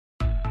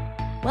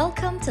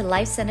Welcome to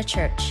Life Center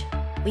Church.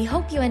 We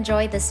hope you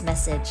enjoy this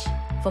message.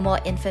 For more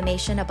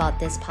information about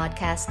this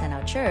podcast and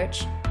our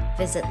church,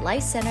 visit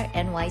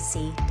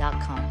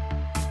lifecenternyc.com.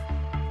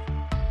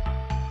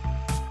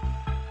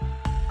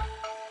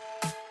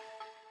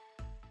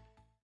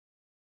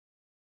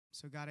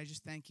 So God, I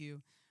just thank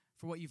you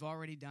for what you've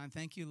already done.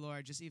 Thank you,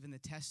 Lord, just even the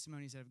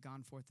testimonies that have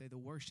gone forth today, the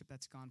worship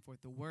that's gone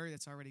forth, the word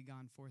that's already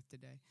gone forth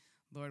today.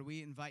 Lord,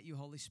 we invite you,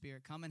 Holy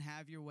Spirit, come and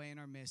have your way in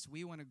our midst.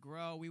 We want to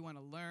grow. We want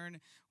to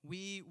learn.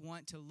 We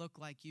want to look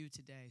like you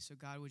today. So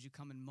God, would you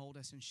come and mold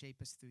us and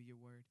shape us through your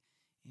word?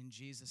 In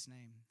Jesus'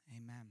 name,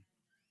 amen.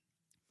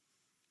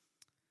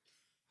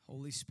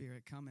 Holy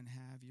Spirit, come and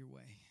have your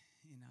way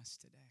in us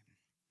today.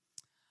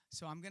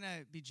 So I'm going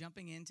to be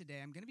jumping in today.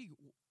 I'm going to be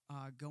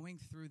going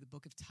through the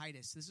book of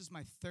Titus. This is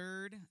my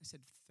third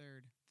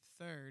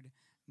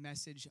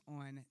message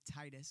on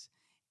Titus.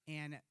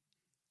 And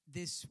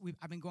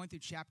I've been going through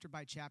chapter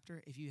by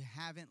chapter. If you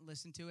haven't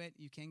listened to it,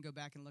 you can go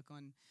back and look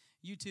on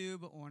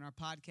YouTube or on our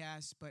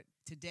podcast. But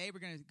today we're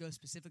going to go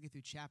specifically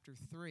through chapter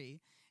 3.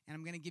 And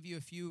I'm going to give you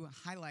a few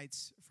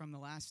highlights from the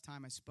last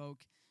time I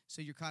spoke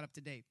so you're caught up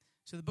to date.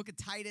 So the book of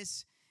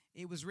Titus,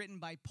 it was written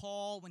by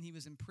Paul when he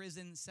was in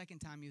prison, the second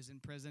time he was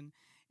in prison.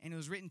 And it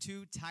was written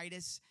to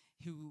Titus,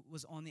 who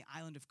was on the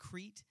island of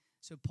Crete.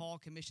 So Paul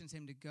commissions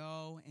him to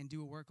go and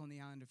do a work on the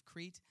island of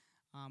Crete,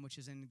 which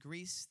is in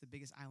Greece, the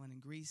biggest island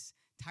in Greece.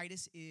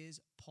 Titus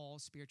is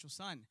Paul's spiritual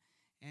son.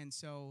 And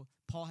so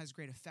Paul has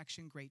great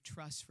affection, great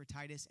trust for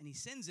Titus, and he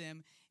sends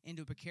him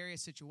into a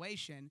precarious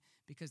situation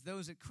because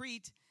those at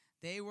Crete,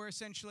 they were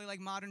essentially like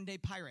modern-day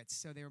pirates.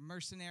 So they were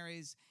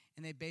mercenaries,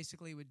 and they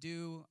basically would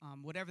do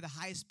whatever the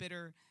highest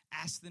bidder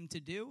asked them to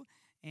do.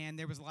 And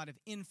there was a lot of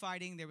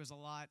infighting. There was a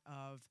lot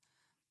of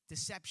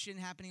deception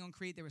happening on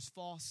Crete. There was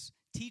false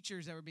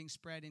teachers that were being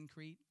spread in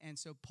Crete. And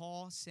so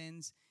Paul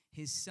sends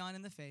his son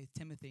in the faith,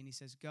 Timothy, and he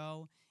says,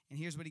 go. And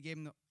here's what he gave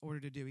him the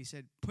order to do. He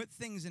said, put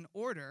things in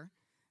order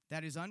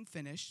that is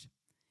unfinished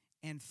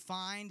and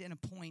find and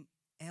appoint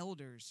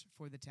elders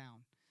for the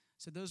town.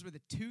 So those were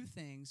the two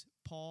things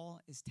Paul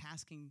is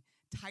tasking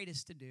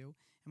Titus to do.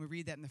 And we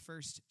read that in the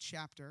first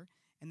chapter.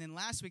 And then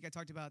last time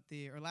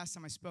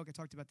I spoke, I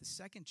talked about the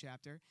second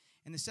chapter.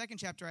 And the second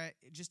chapter,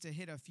 just to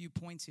hit a few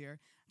points here,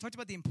 I talked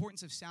about the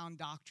importance of sound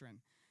doctrine.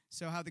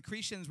 So how the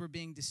Christians were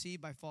being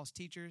deceived by false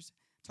teachers.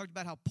 Talked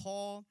about how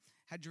Paul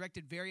had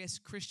directed various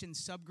Christian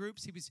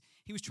subgroups.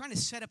 He was trying to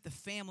set up the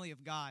family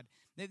of God.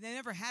 They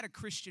never had a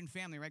Christian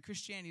family, right?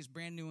 Christianity is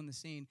brand new on the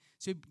scene.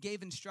 So he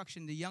gave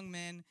instruction to young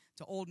men,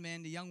 to old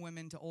men, to young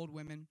women, to old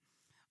women.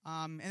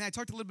 And I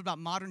talked a little bit about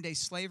modern-day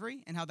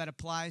slavery and how that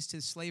applies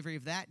to slavery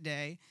of that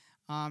day.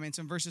 And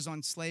some verses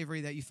on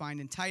slavery that you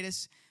find in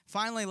Titus.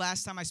 Finally,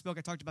 last time I spoke,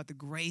 I talked about the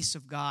grace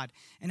of God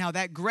and how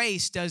that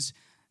grace does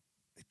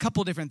a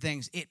couple different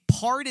things. It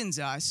pardons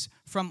us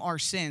from our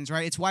sins,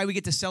 right? It's why we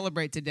get to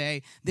celebrate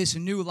today this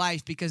new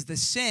life, because the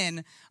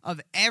sin of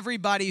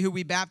everybody who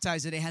we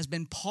baptize today has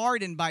been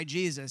pardoned by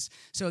Jesus.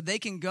 So they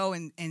can go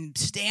and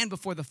stand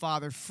before the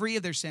Father free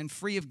of their sin,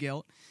 free of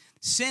guilt.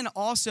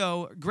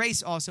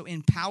 Grace also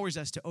empowers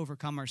us to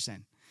overcome our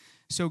sin.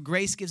 So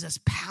grace gives us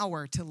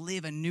power to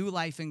live a new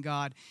life in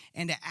God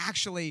and to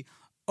actually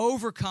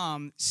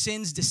overcome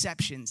sin's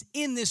deceptions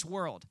in this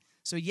world.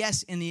 So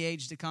yes, in the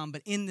age to come,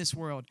 but in this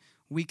world,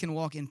 we can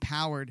walk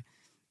empowered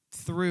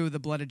through the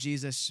blood of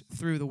Jesus,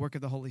 through the work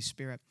of the Holy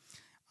Spirit,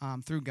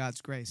 through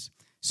God's grace.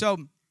 So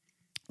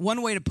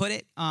one way to put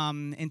it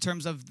in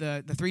terms of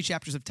the three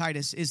chapters of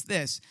Titus is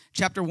this.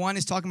 Chapter 1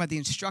 is talking about the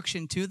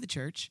instruction to the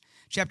church.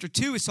 Chapter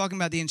 2 is talking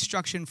about the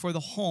instruction for the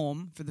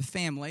home, for the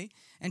family.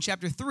 And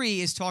chapter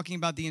 3 is talking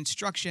about the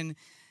instruction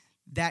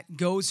that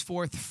goes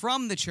forth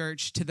from the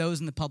church to those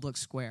in the public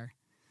square.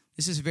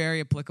 This is very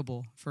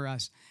applicable for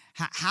us.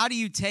 How do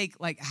you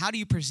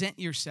present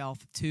yourself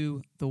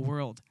to the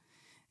world?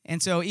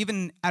 And so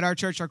even at our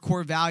church, our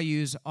core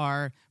values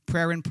are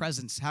prayer and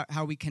presence,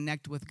 how we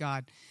connect with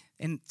God.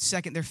 And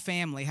second, their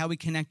family, how we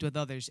connect with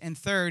others. And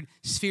third,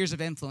 spheres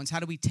of influence. How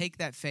do we take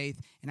that faith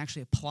and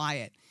actually apply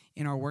it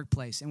in our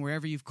workplace and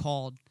wherever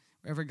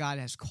God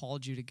has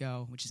called you to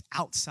go, which is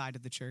outside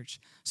of the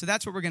church. So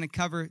that's what we're going to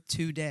cover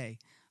today,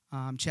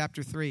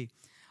 chapter 3.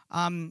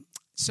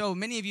 So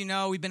many of you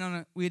know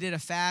we did a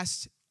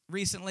fast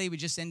recently. We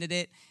just ended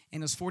it,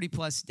 and it was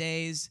 40-plus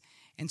days.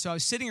 And so I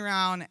was sitting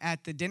around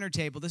at the dinner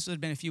table. This would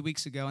have been a few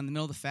weeks ago in the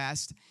middle of the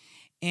fast.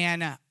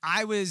 And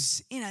it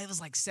was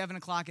like 7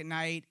 o'clock at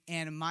night,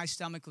 and my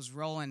stomach was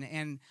rolling.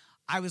 And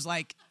I was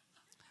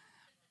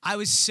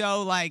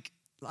so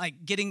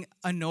getting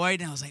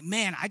annoyed. And I was like,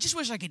 man, I just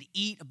wish I could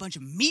eat a bunch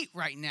of meat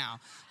right now.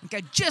 Like,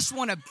 I just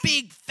want a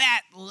big,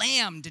 fat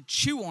lamb to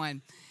chew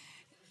on.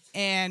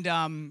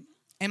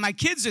 And my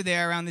kids are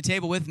there around the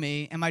table with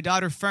me. And my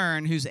daughter,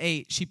 Fern, who's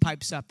 8, she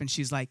pipes up, and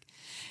she's like,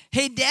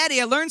 hey, Daddy,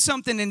 I learned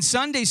something in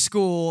Sunday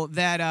school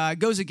that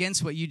goes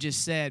against what you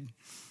just said.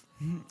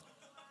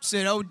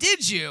 Said, oh,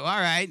 did you? All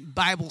right,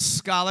 Bible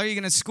scholar. You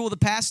going to school the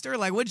pastor?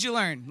 Like, what'd you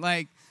learn?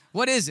 Like,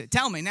 what is it?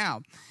 Tell me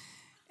now.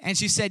 And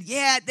she said,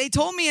 yeah, they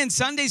told me in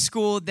Sunday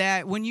school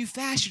that when you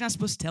fast, you're not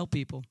supposed to tell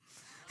people.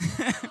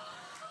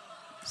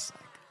 It's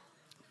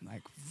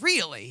like,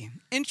 really?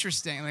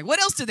 Interesting. Like, what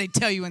else did they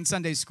tell you in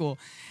Sunday school?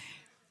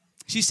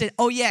 She said,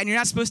 oh, yeah, and you're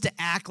not supposed to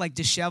act like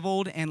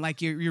disheveled and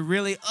like you're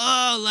really,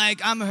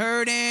 like I'm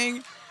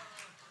hurting.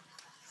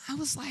 I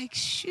was like,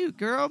 shoot,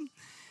 girl.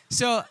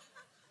 So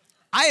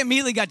I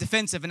immediately got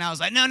defensive, and I was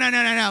like, no.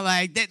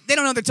 Like, they don't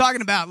know what they're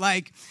talking about.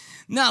 Like,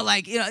 no,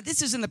 like,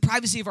 this is in the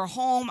privacy of our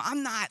home.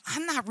 I'm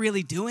not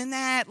really doing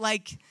that.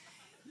 Like,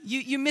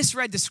 you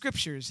misread the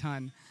scriptures,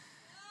 hon.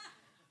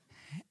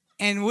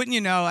 And wouldn't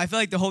you know, I feel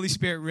like the Holy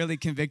Spirit really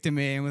convicted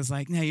me and was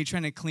like, no, you're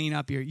trying to clean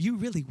up you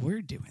really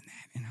were doing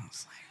that. And I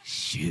was like,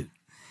 shoot.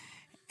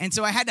 And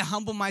so I had to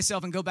humble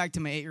myself and go back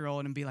to my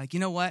 8-year-old and be like, you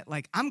know what?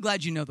 Like, I'm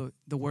glad you know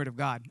the Word of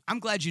God. I'm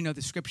glad you know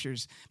the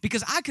Scriptures,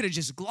 because I could have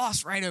just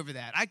glossed right over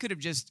that. I could have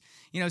just,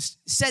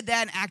 said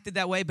that and acted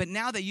that way. But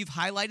now that you've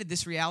highlighted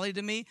this reality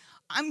to me,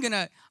 I'm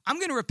gonna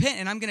repent,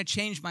 and I'm gonna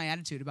change my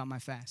attitude about my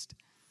fast.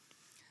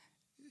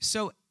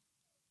 So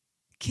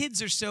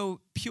kids are so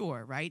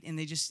pure, right? And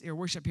they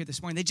worship here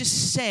this morning. They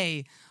just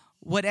say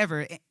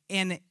whatever,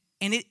 and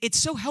it's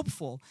so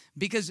helpful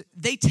because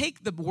they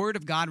take the Word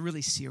of God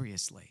really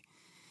seriously.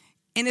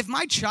 And if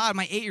my child,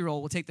 my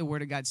 8-year-old, will take the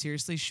Word of God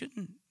seriously,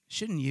 shouldn't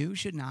you?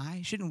 Shouldn't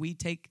I? Shouldn't we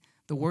take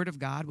the Word of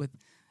God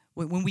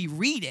when we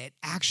read it,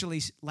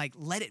 actually like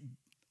let it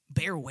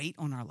bear weight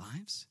on our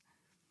lives?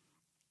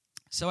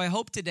 So I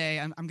hope today,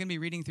 I'm going to be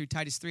reading through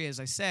Titus 3, as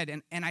I said,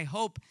 and I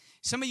hope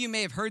some of you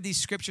may have heard these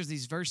scriptures,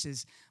 these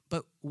verses,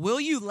 but will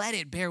you let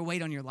it bear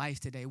weight on your life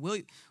today? Will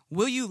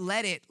you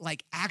let it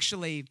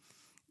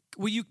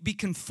will you be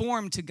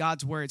conformed to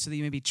God's Word so that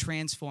you may be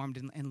transformed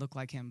and look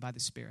like Him by the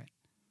Spirit?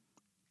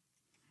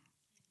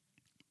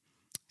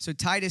 So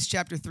Titus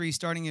chapter 3,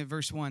 starting at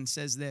verse 1,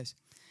 says this.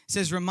 It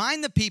says,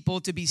 remind the people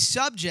to be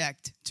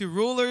subject to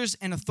rulers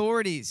and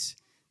authorities,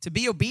 to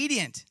be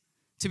obedient,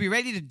 to be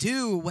ready to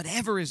do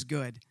whatever is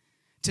good,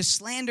 to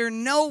slander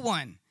no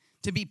one,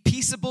 to be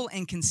peaceable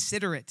and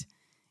considerate,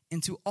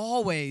 and to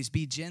always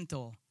be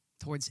gentle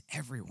towards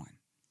everyone.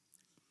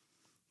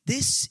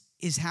 This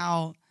is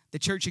how the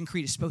church in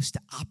Crete is supposed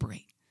to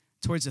operate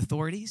towards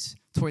authorities,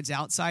 towards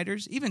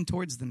outsiders, even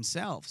towards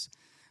themselves.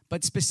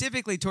 But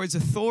specifically towards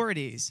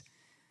authorities,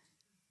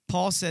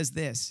 Paul says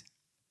this: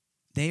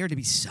 they are to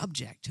be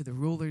subject to the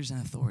rulers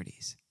and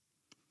authorities.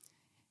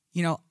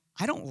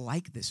 I don't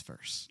like this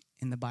verse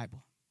in the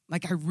Bible.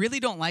 Like, I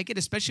really don't like it,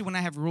 especially when I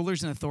have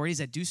rulers and authorities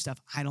that do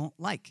stuff I don't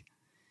like.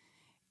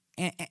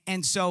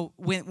 And so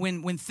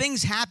when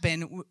things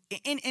happen,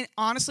 and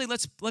honestly,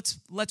 let's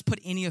put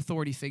any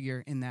authority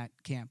figure in that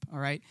camp, all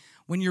right?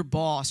 When your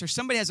boss or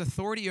somebody has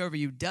authority over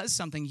you does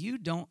something you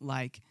don't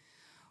like,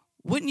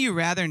 wouldn't you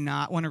rather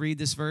not want to read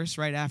this verse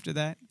right after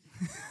that?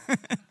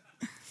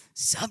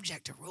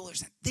 Subject to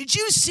rulers. Did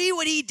you see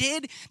what he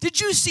did? Did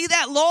you see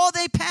that law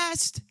they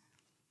passed?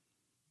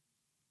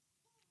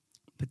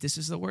 But this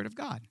is the Word of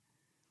God.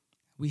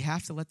 We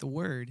have to let the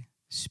Word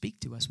speak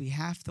to us. We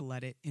have to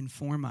let it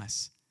inform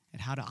us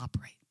at how to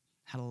operate,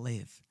 how to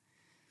live.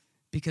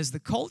 Because the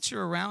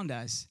culture around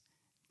us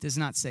does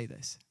not say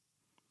this.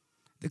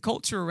 The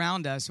culture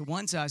around us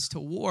wants us to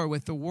war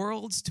with the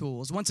world's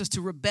tools, wants us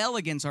to rebel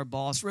against our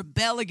boss,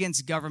 rebel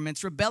against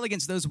governments, rebel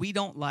against those we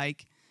don't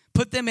like,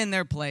 put them in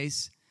their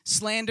place,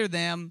 slander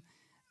them,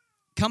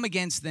 come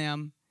against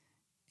them.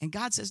 And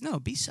God says, no,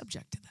 be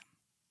subject to them.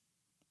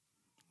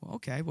 Well,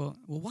 okay, well,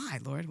 why,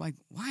 Lord?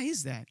 Why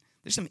is that?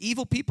 There's some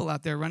evil people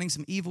out there running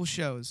some evil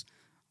shows.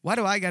 Why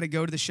do I got to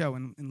go to the show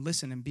and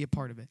listen and be a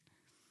part of it?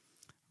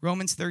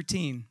 Romans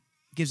 13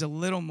 gives a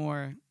little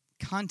more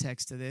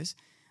context to this.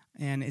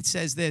 And it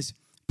says this: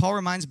 Paul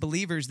reminds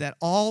believers that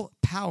all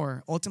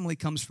power ultimately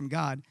comes from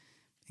God.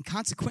 And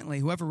consequently,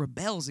 whoever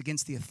rebels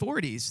against the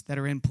authorities that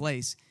are in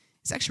place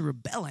is actually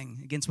rebelling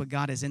against what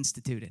God has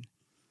instituted.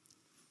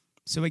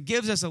 So it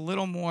gives us a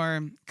little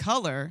more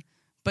color,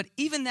 but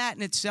even that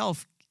in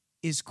itself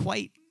is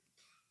quite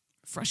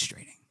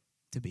frustrating,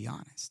 to be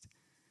honest.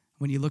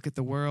 When you look at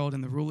the world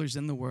and the rulers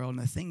in the world and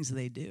the things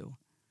they do,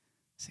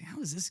 say,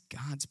 how is this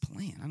God's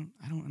plan?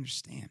 I don't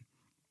understand.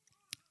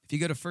 If you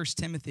go to 1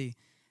 Timothy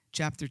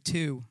chapter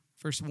 2,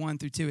 verse 1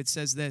 through 2, it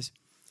says this: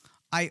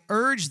 I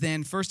urge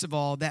then, first of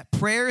all, that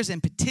prayers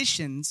and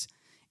petitions,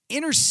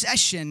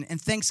 intercession and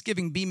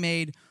thanksgiving be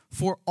made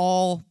for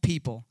all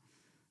people.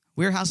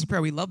 We're a house of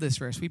prayer. We love this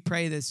verse. We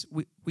pray this.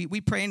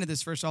 We pray into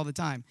this verse all the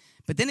time.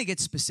 But then it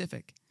gets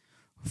specific.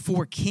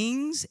 For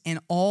kings and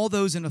all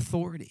those in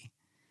authority,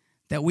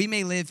 that we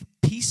may live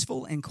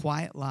peaceful and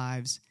quiet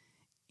lives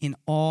in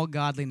all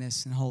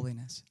godliness and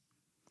holiness.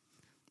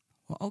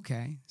 Well,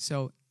 okay.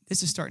 So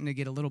this is starting to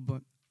get a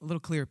little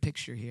clearer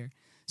picture here.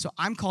 So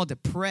I'm called to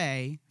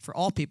pray for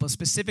all people,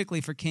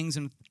 specifically for kings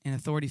and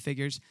authority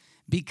figures,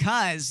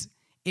 because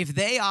if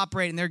they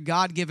operate in their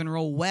God-given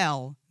role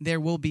well, there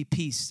will be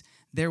peace.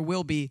 There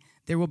will be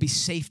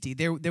safety.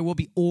 There will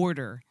be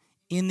order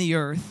in the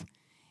earth.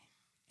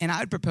 And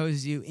I would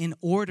propose to you, in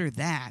order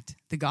that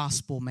the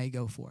gospel may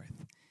go forth,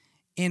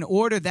 in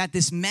order that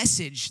this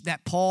message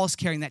that Paul's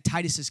carrying, that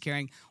Titus is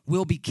carrying,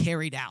 will be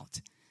carried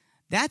out.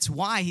 That's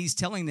why he's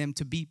telling them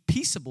to be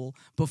peaceable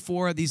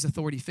before these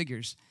authority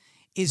figures.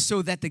 is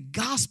so that the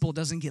gospel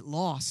doesn't get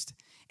lost.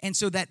 And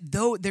so that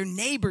though their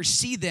neighbors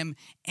see them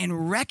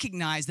and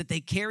recognize that they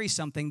carry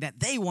something that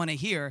they want to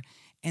hear,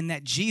 and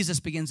that Jesus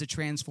begins to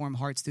transform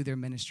hearts through their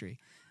ministry.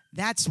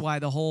 That's why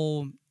the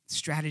whole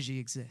strategy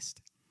exists.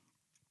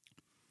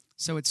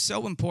 So it's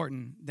so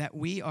important that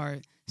we are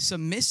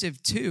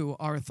submissive to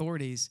our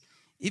authorities,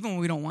 even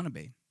when we don't want to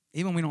be,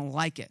 even when we don't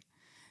like it.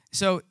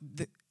 So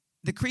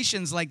the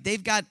Cretans, like,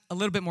 they've got a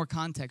little bit more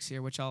context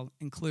here, which I'll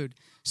include.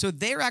 So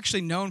they're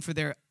actually known for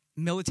their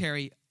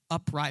military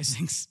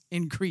uprisings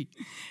in Crete.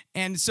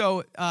 And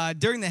so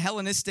during the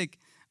Hellenistic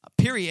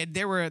period,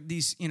 there were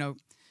these,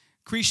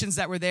 Cretans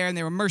that were there, and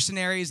they were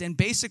mercenaries, and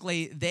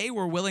basically they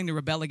were willing to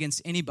rebel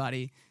against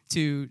anybody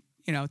to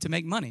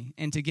make money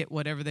and to get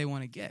whatever they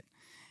want to get.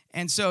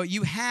 And so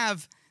you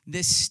have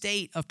this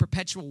state of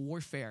perpetual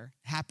warfare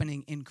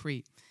happening in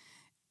Crete.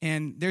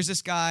 And there's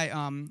this guy,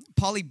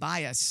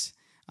 Polybius.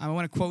 I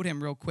want to quote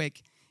him real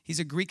quick. He's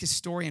a Greek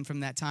historian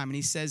from that time, and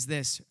he says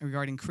this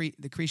regarding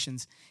the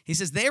Cretans. He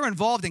says, they are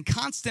involved in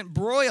constant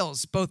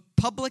broils, both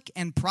public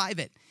and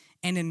private,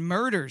 and in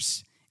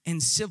murders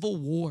and civil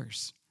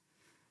wars.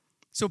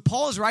 So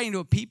Paul is writing to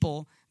a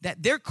people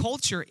that their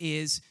culture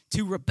is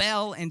to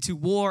rebel and to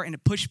war and to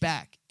push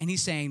back. And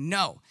he's saying,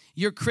 no,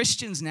 you're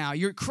Christians now.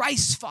 You're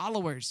Christ's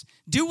followers.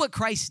 Do what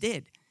Christ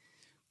did.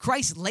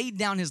 Christ laid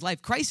down his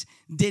life. Christ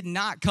did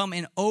not come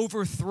and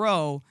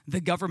overthrow the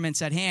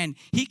governments at hand.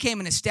 He came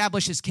and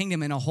established his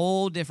kingdom in a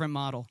whole different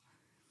model.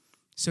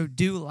 So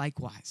do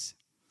likewise.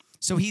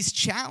 So he's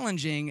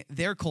challenging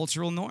their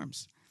cultural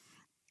norms.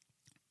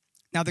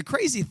 Now, the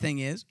crazy thing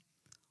is,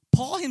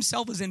 Paul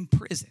himself was in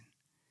prison.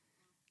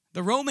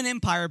 The Roman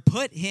Empire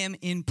put him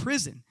in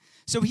prison.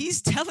 So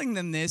he's telling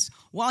them this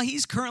while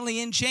he's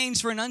currently in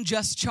chains for an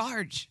unjust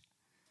charge.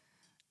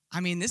 I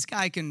mean, this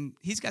guy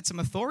he's got some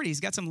authority. He's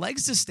got some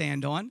legs to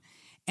stand on.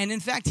 And in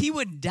fact, he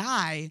would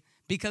die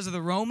because of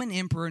the Roman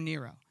Emperor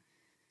Nero.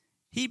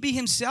 He'd be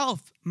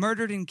himself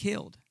murdered and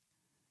killed.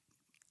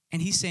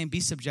 And he's saying, be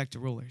subject to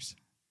rulers.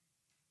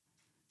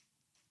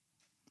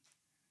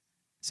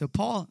 So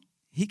Paul,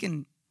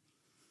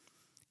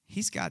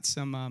 he's got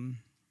some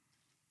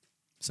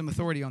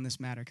authority on this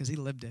matter because he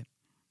lived it.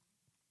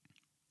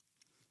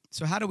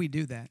 So how do we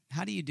do that?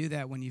 How do you do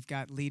that when you've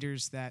got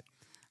leaders that,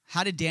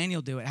 how did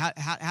Daniel do it?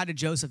 How did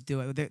Joseph do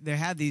it? They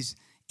have these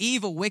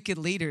evil, wicked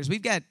leaders.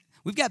 We've got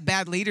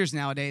bad leaders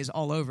nowadays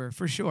all over,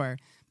 for sure,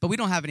 but we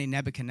don't have any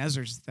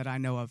Nebuchadnezzars that I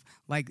know of.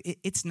 Like,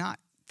 it's not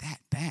that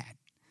bad.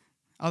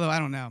 Although, I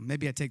don't know.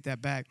 Maybe I take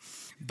that back.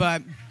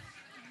 But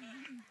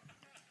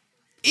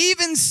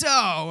even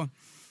so,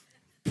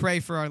 pray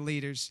for our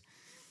leaders.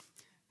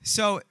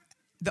 So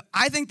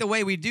I think the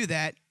way we do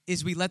that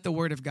is we let the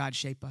Word of God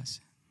shape us.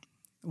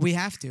 We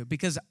have to,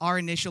 because our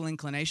initial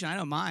inclination, I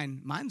know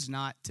mine's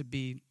not to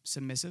be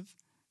submissive.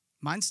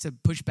 Mine's to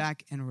push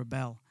back and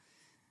rebel.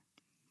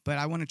 But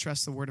I want to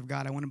trust the Word of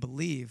God. I want to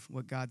believe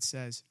what God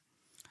says.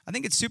 I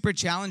think it's super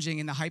challenging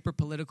in the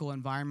hyper-political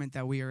environment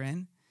that we are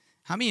in.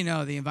 How many of you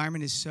know the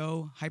environment is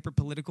so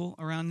hyper-political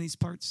around these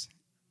parts?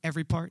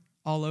 Every part,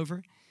 all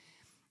over.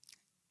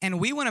 And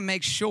we want to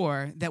make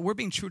sure that we're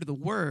being true to the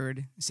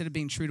Word instead of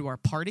being true to our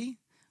party.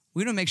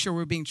 We want to make sure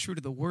we're being true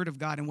to the Word of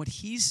God and what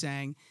He's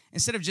saying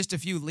instead of just a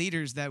few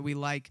leaders that we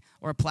like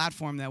or a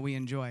platform that we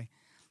enjoy.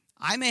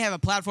 I may have a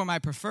platform I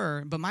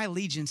prefer, but my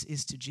allegiance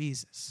is to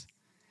Jesus.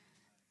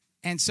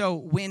 And so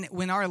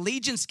when our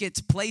allegiance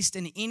gets placed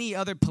in any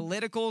other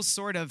political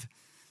sort of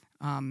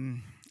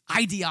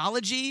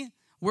ideology,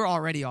 we're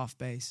already off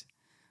base.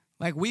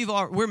 Like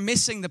we're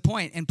missing the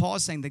point. And Paul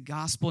is saying the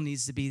gospel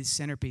needs to be the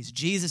centerpiece.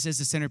 Jesus is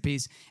the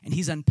centerpiece, and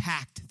He's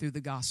unpacked through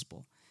the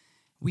gospel.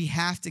 We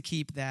have to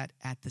keep that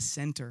at the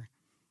center.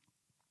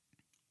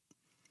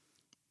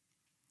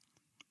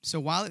 So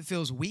while it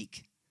feels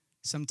weak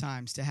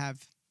sometimes to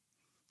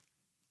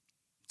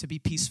be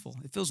peaceful,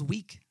 it feels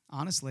weak,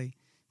 honestly,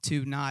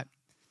 to not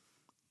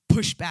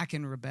push back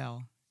and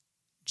rebel.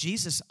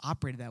 Jesus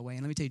operated that way.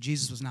 And let me tell you,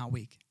 Jesus was not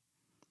weak.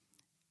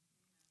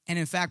 And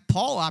in fact,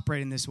 Paul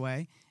operated in this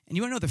way. And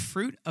you want to know the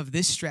fruit of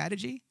this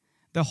strategy?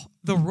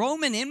 The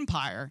Roman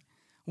Empire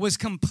was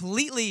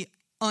completely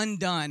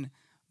undone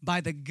by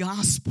the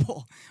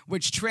gospel,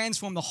 which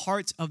transformed the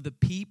hearts of the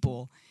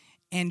people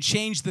and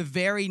changed the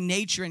very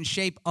nature and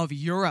shape of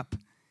Europe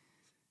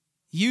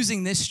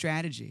using this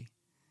strategy.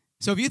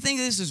 So if you think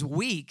this is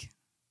weak,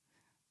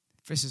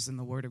 first is in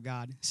the Word of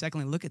God.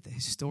 Secondly, look at the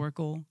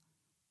historical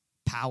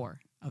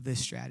power of this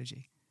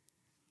strategy.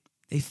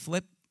 They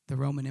flipped the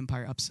Roman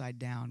Empire upside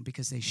down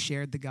because they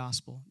shared the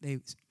gospel.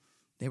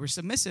 They were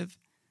submissive,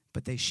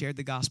 but they shared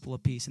the gospel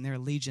of peace, and their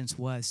allegiance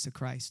was to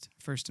Christ,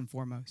 first and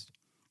foremost.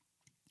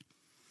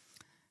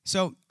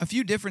 So a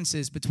few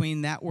differences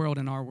between that world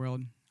and our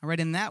world. All right,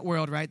 in that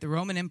world, right, the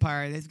Roman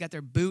Empire, they've got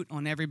their boot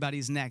on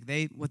everybody's neck.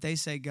 What they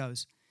say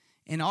goes.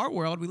 In our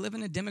world, we live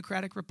in a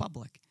democratic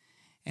republic.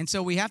 And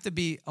so we have to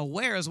be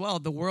aware as well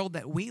of the world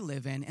that we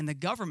live in and the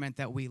government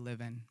that we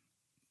live in.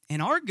 In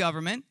our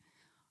government,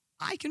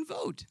 I can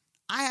vote.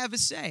 I have a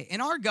say. In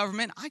our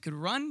government, I could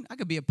run. I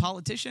could be a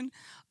politician.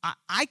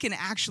 I can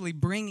actually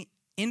bring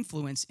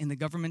influence in the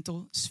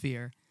governmental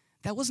sphere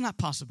that was not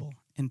possible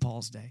in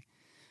Paul's day.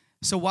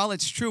 So while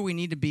it's true we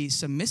need to be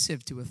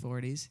submissive to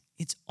authorities,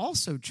 it's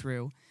also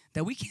true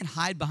that we can't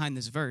hide behind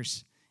this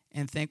verse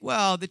and think,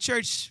 well, the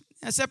church,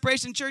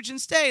 separation church and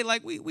state,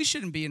 like we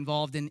shouldn't be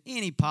involved in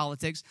any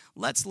politics.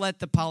 Let's let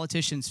the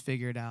politicians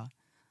figure it out.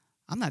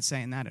 I'm not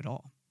saying that at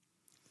all.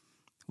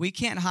 We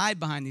can't hide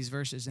behind these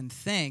verses and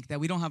think that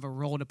we don't have a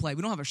role to play.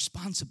 We don't have a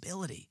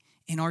responsibility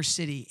in our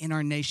city, in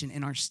our nation,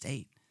 in our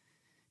state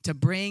to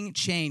bring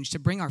change, to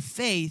bring our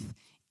faith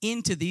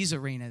into these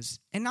arenas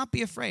and not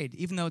be afraid,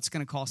 even though it's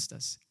going to cost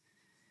us.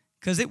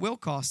 Because it will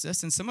cost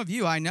us. And some of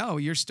you, I know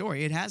your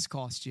story, it has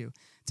cost you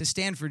to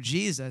stand for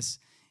Jesus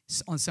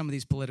on some of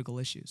these political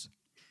issues.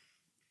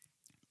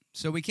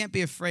 So we can't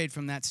be afraid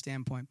from that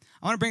standpoint.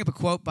 I want to bring up a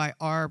quote by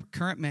our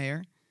current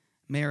mayor,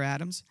 Mayor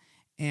Adams.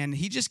 And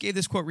he just gave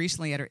this quote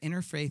recently at our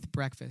Interfaith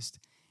Breakfast.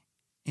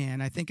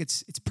 And I think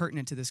it's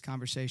pertinent to this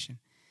conversation.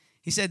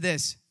 He said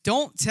this,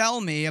 "Don't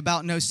tell me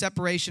about no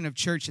separation of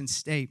church and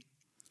state.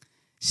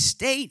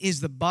 State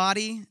is the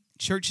body,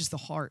 church is the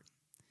heart.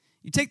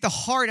 You take the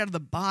heart out of the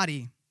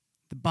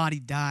body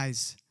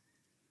dies."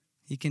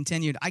 He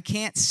continued, "I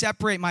can't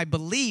separate my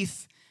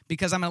belief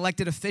because I'm an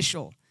elected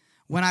official.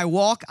 When I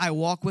walk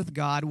with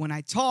God. When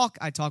I talk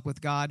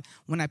with God.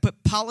 When I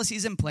put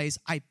policies in place,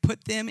 I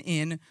put them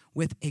in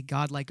with a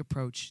godlike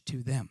approach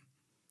to them."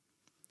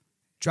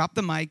 Drop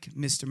the mic,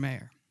 Mr.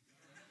 Mayor.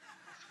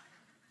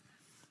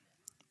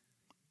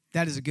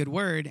 That is a good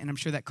word, and I'm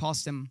sure that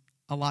cost him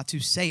a lot to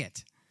say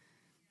it.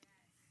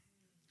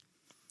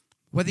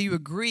 Whether you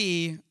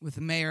agree with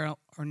the mayor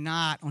or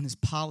not on his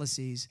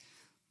policies,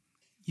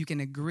 you can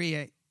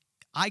agree,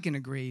 I can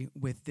agree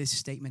with this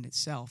statement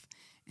itself.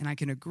 And I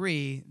can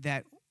agree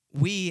that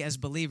we as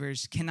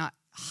believers cannot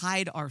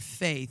hide our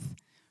faith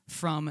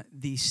from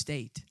the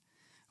state.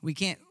 We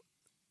can't,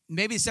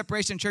 maybe the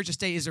separation of church and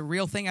state is a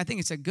real thing. I think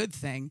it's a good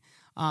thing.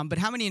 But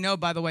how many of you know,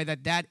 by the way,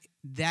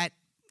 that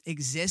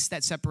exists,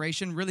 that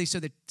separation, really so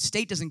the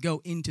state doesn't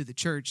go into the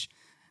church,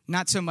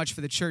 not so much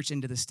for the church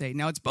into the state.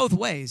 Now, it's both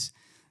ways,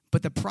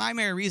 but the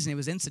primary reason it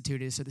was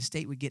instituted is so the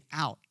state would get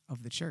out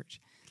of the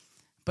church.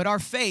 But our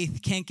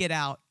faith can't get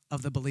out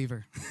of the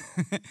believer.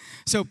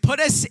 So put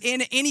us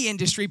in any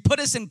industry, put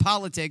us in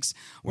politics.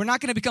 We're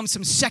not going to become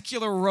some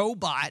secular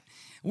robot.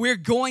 We're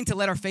going to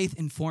let our faith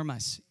inform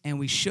us, and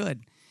we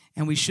should.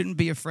 And we shouldn't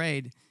be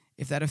afraid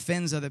if that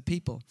offends other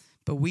people.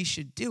 But we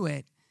should do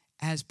it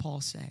as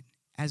Paul said,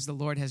 as the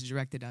Lord has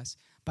directed us,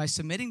 by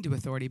submitting to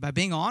authority, by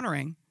being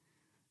honoring,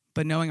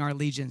 but knowing our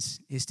allegiance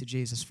is to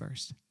Jesus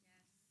first.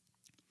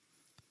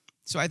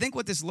 So I think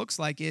what this looks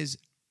like is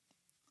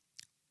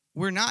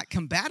we're not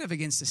combative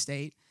against the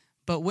state,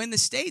 but when the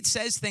state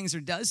says things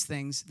or does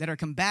things that are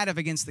combative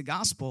against the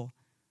gospel,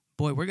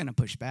 boy, we're going to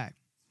push back.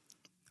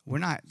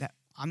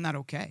 I'm not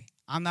okay.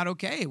 I'm not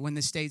okay when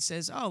the state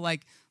says,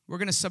 we're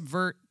going to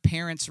subvert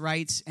parents'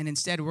 rights and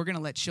instead we're going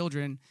to let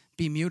children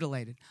be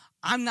mutilated.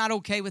 I'm not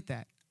okay with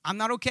that. I'm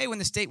not okay when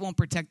the state won't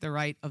protect the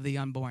right of the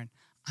unborn.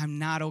 I'm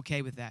not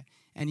okay with that.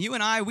 And you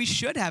and I, we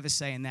should have a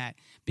say in that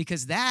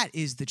because that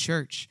is the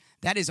church.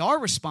 That is our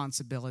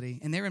responsibility,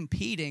 and they're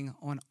impeding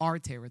on our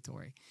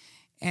territory.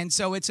 And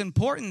so it's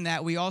important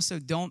that we also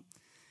don't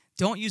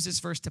use this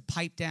verse to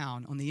pipe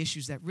down on the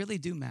issues that really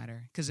do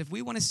matter. Because if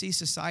we want to see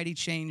society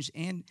changed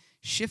and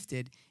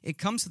shifted, it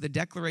comes to the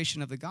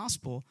declaration of the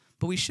gospel,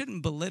 but we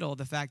shouldn't belittle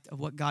the fact of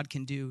what God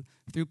can do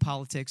through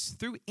politics,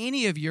 through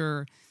any of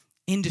your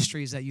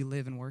industries that you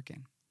live and work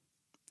in.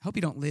 I hope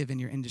you don't live in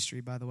your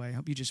industry, by the way. I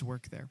hope you just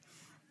work there.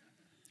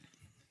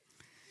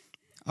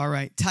 All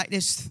right,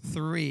 Titus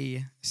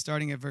 3,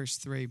 starting at verse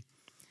 3.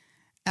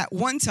 "At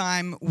one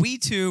time, we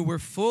too were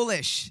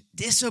foolish,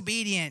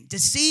 disobedient,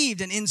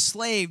 deceived, and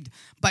enslaved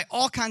by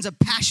all kinds of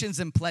passions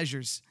and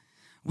pleasures.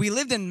 We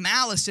lived in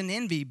malice and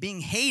envy,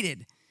 being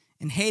hated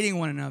and hating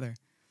one another."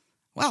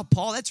 Wow,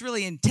 Paul, that's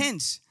really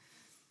intense.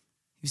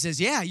 He says,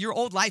 yeah, your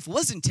old life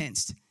was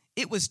intense.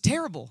 It was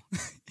terrible.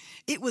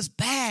 It was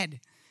bad.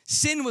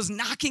 Sin was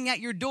knocking at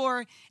your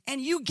door,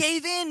 and you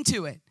gave in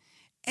to it.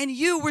 And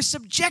you were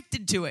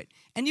subjected to it,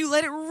 and you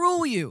let it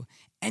rule you.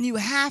 And you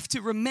have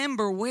to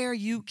remember where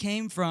you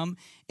came from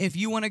if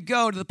you want to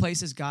go to the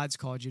places God's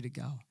called you to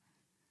go.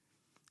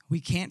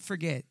 We can't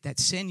forget that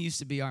sin used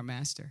to be our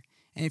master.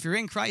 And if you're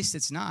in Christ,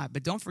 it's not.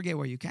 But don't forget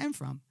where you came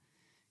from.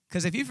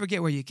 Because if you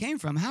forget where you came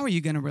from, how are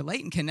you going to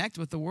relate and connect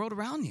with the world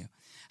around you?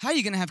 How are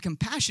you going to have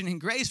compassion and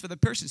grace for the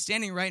person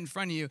standing right in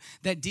front of you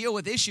that deal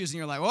with issues and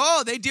you're like,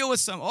 oh, they deal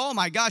with oh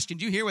my gosh, can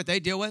you hear what they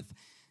deal with?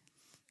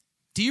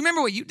 Do you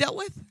remember what you dealt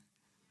with?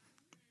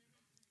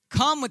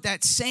 Come with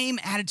that same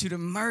attitude of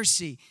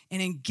mercy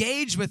and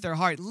engage with their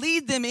heart.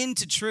 Lead them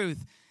into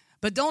truth,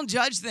 but don't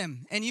judge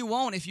them, and you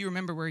won't if you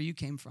remember where you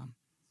came from.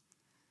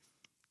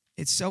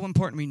 It's so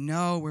important we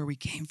know where we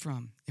came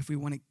from if we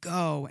want to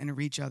go and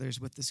reach others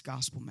with this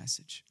gospel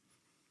message.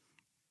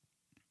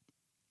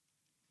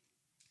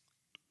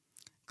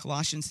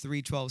 Colossians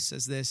 3:12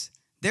 says this,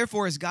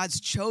 "Therefore, as God's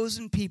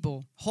chosen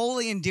people,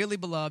 holy and dearly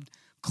beloved,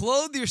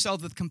 clothe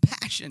yourselves with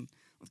compassion,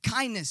 with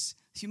kindness,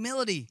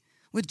 humility,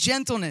 with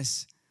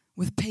gentleness,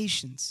 with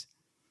patience.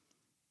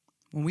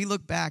 When we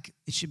look back,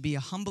 it should be a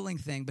humbling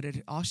thing, but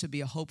it also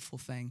be a hopeful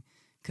thing,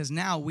 because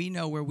now we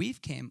know where we've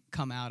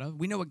come out of.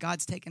 We know what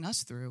God's taken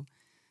us through.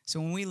 So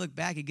when we look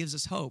back, it gives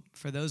us hope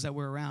for those that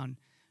were around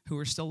who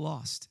are still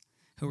lost,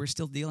 who are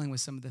still dealing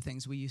with some of the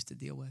things we used to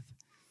deal with.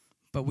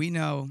 But we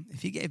know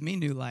if he gave me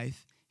new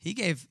life, he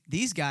gave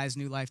these guys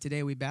new life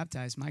today we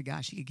baptized. My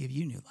gosh, he could give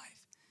you new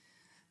life.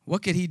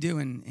 What could he do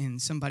in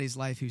somebody's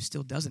life who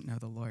still doesn't know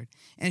the Lord?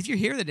 And if you're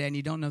here today and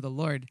you don't know the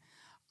Lord,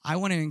 I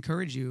want to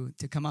encourage you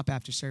to come up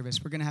after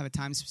service. We're going to have a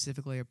time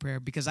specifically of prayer,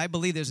 because I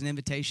believe there's an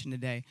invitation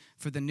today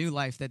for the new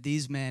life that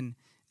these men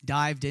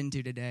dived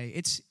into today.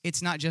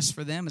 It's not just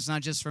for them. It's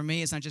not just for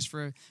me. It's not just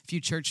for a few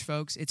church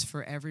folks. It's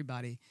for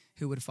everybody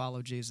who would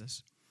follow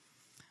Jesus.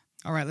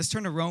 All right, let's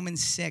turn to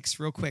Romans 6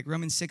 real quick.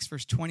 Romans 6,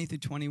 verse 20 through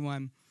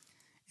 21.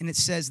 And it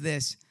says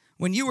this: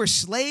 when you were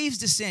slaves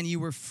to sin,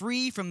 you were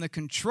free from the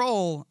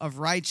control of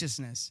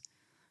righteousness.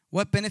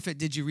 What benefit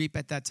did you reap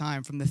at that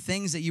time from the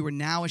things that you were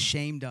now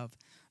ashamed of?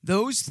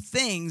 Those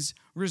things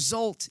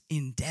result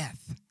in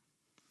death.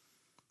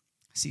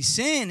 See,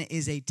 sin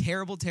is a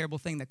terrible, terrible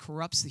thing that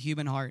corrupts the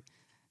human heart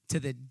to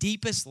the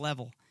deepest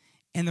level.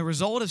 And the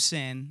result of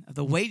sin, of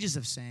the wages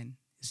of sin,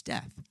 is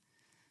death.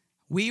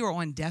 We are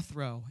on death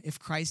row if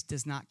Christ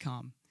does not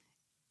come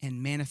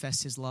and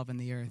manifest his love in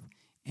the earth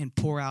and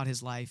pour out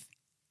his life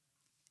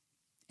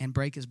and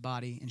break his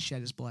body and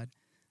shed his blood.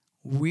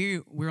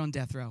 We're on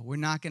death row. We're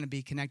not going to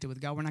be connected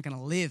with God. We're not going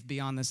to live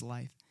beyond this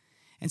life.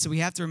 And so we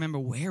have to remember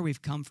where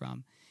we've come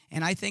from.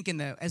 And I think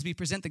as we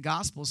present the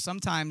gospel,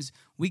 sometimes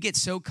we get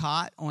so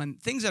caught on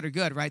things that are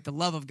good, right? The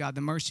love of God,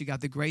 the mercy of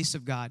God, the grace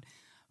of God.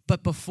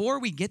 But before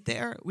we get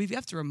there, we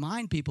have to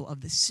remind people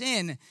of the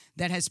sin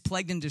that has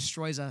plagued and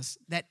destroys us,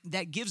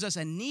 that gives us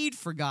a need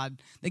for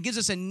God, that gives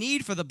us a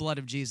need for the blood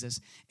of Jesus.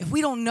 If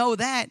we don't know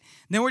that,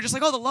 then we're just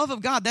like, oh, the love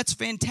of God, that's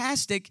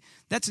fantastic,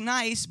 that's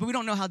nice, but we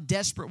don't know how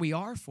desperate we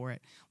are for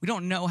it. We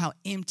don't know how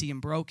empty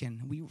and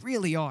broken we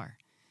really are.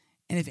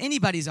 And if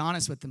anybody's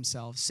honest with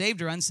themselves,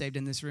 saved or unsaved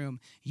in this room,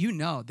 you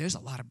know there's a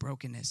lot of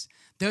brokenness.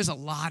 There's a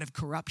lot of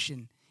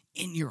corruption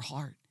in your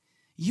heart.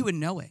 You would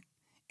know it.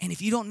 And if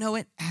you don't know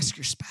it, ask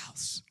your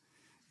spouse.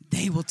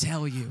 They will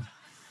tell you.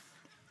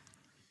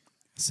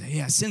 Say,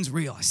 yeah, sin's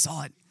real. I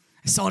saw it.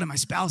 I saw it in my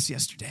spouse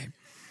yesterday.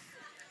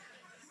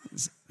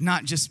 It's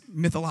not just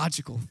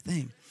mythological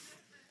thing.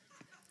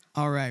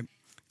 All right.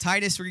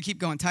 Titus, we're going to keep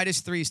going. Titus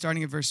 3,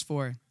 starting at verse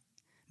 4.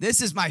 This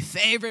is my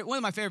favorite, one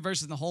of my favorite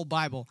verses in the whole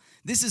Bible.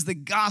 This is the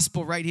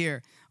gospel right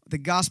here. The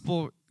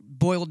gospel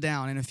boiled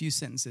down in a few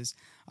sentences.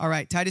 All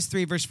right, Titus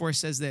 3, verse 4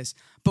 says this: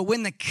 but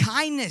when the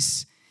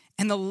kindness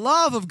and the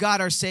love of God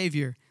our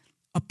Savior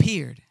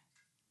appeared.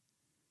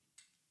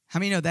 How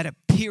many know that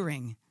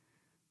appearing,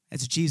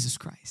 that's Jesus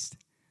Christ?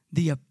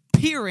 The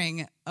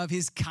appearing of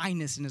his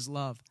kindness and his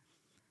love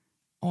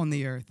on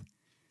the earth.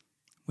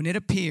 When it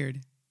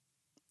appeared,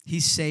 he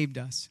saved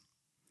us.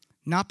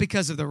 Not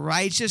because of the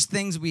righteous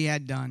things we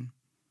had done,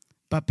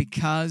 but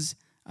because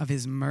of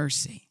his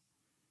mercy.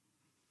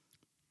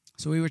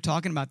 So we were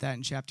talking about that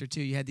in chapter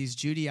 2. You had these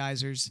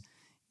Judaizers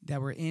that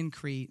were in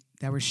Crete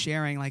that were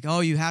sharing like,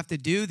 oh, you have to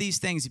do these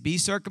things, be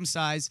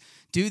circumcised,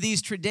 do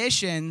these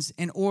traditions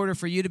in order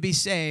for you to be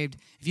saved.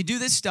 If you do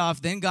this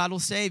stuff, then God will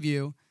save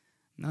you.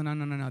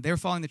 No. They were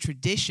following the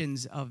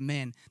traditions of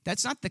men.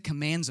 That's not the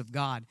commands of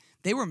God.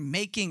 They were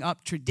making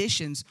up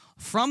traditions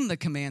from the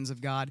commands of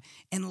God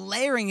and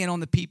layering it on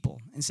the people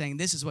and saying,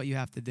 this is what you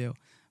have to do.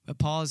 But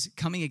Paul is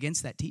coming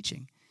against that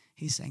teaching.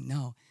 He's saying,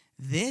 no,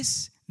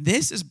 this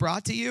is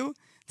brought to you,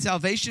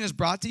 salvation is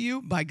brought to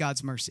you by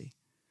God's mercy,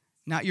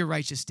 not your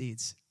righteous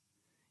deeds.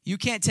 You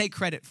can't take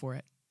credit for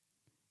it.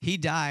 He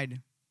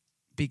died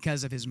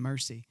because of his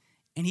mercy.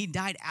 And he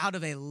died out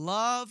of a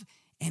love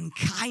and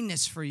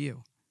kindness for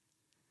you.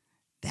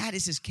 That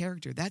is his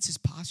character. That's his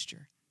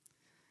posture.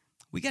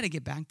 We got to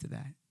get back to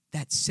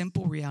that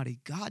simple reality.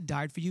 God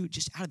died for you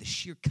just out of the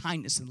sheer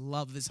kindness and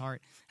love of his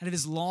heart, out of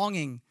his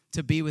longing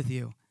to be with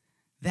you.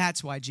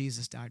 That's why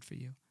Jesus died for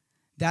you.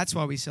 That's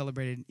why we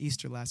celebrated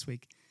Easter last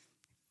week,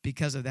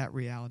 because of that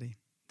reality,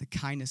 the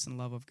kindness and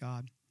love of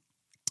God.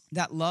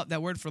 That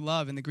word for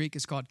love in the Greek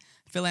is called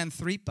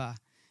philanthropa,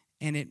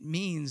 and it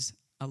means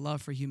a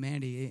love for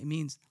humanity. It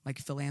means like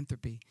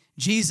philanthropy.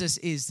 Jesus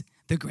is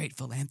the great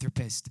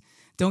philanthropist.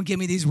 Don't give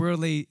me these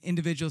worldly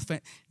individuals.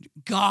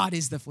 God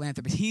is the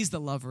philanthropist. He's the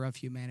lover of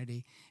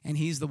humanity, and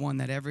he's the one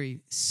that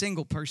every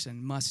single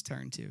person must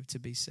turn to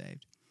be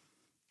saved.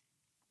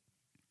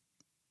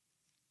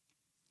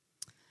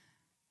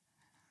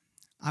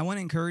 I want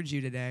to encourage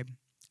you today.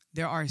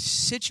 There are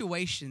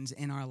situations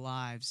in our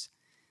lives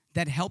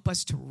that help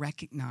us to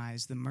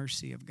recognize the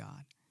mercy of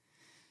God.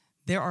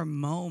 There are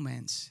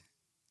moments,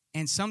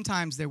 and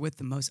sometimes they're with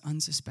the most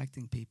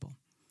unsuspecting people,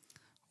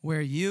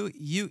 where you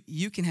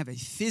can have a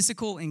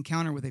physical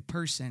encounter with a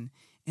person,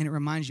 and it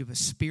reminds you of a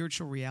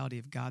spiritual reality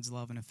of God's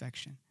love and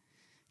affection.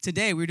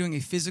 Today, we're doing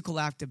a physical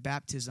act of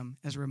baptism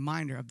as a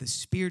reminder of the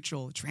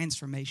spiritual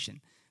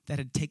transformation that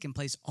had taken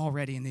place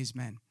already in these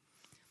men.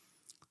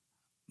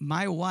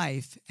 My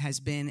wife has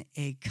been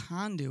a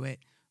conduit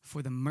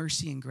for the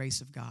mercy and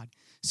grace of God.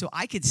 So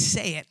I could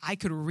say it, I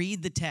could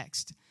read the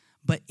text,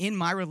 but in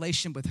my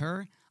relationship with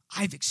her,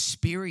 I've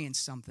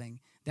experienced something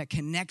that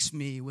connects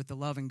me with the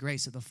love and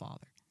grace of the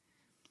Father.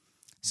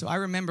 So I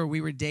remember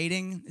we were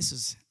dating. This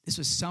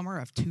was summer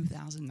of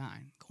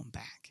 2009, going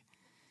back.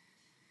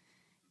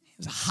 It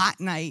was a hot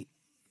night.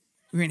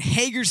 We were in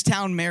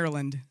Hagerstown,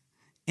 Maryland,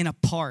 in a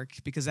park,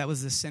 because that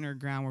was the center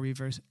ground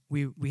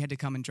where we had to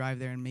come and drive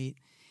there and meet.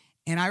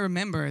 And I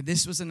remember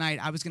this was the night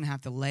I was going to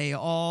have to lay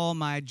all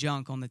my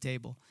junk on the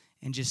table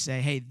and just say,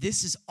 hey,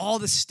 this is all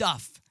the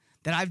stuff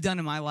that I've done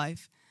in my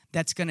life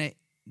that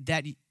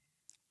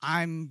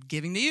I'm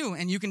giving to you,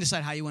 and you can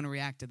decide how you want to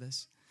react to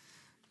this.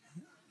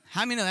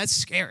 How many know that's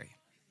scary?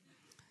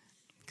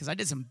 Because I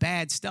did some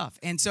bad stuff.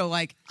 And so,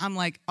 I'm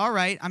like, all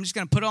right, I'm just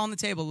going to put it all on the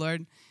table,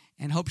 Lord,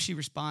 and hope she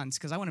responds,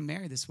 because I want to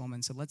marry this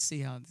woman, so let's see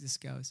how this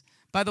goes.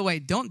 By the way,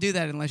 don't do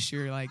that unless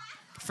you're,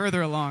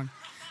 further along.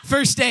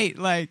 First date,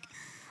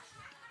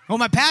 well,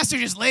 my pastor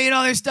just laid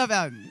all their stuff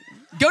out.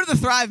 Go to the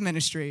Thrive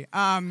Ministry.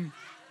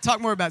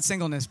 Talk more about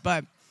singleness.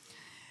 But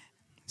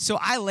so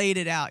I laid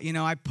it out.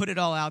 I put it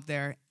all out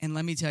there. And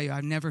let me tell you,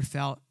 I've never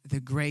felt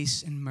the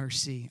grace and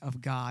mercy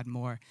of God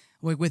more.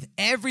 With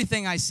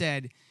everything I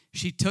said,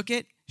 she took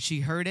it,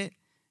 she heard it,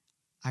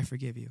 I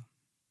forgive you.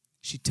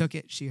 She took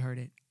it, she heard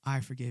it,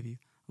 I forgive you.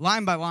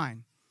 Line by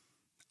line,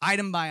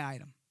 item by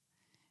item.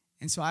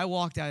 And so I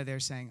walked out of there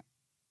saying,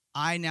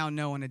 I now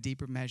know in a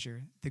deeper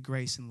measure the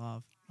grace and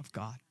love of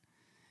God.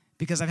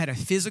 Because I've had a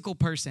physical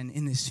person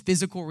in this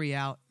physical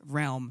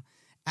realm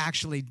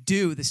actually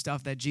do the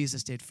stuff that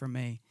Jesus did for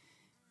me.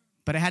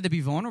 But I had to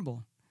be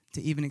vulnerable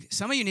to even.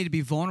 Some of you need to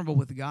be vulnerable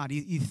with God.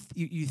 You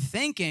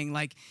thinking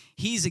like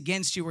he's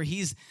against you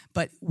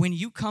but when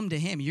you come to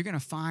him, you're going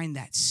to find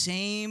that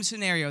same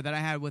scenario that I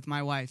had with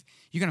my wife.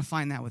 You're going to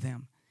find that with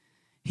him.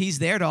 He's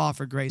there to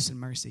offer grace and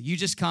mercy. You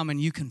just come and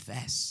you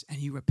confess and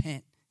you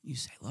repent. You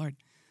say, Lord,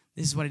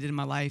 this is what I did in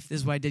my life. This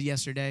is what I did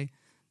yesterday.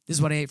 This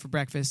is what I ate for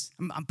breakfast.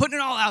 I'm putting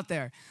it all out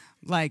there.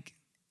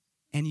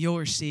 And you'll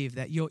receive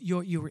that.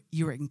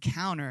 You'll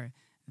encounter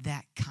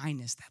that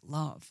kindness, that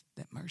love,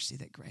 that mercy,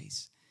 that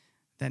grace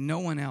that no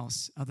one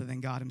else other than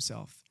God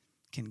himself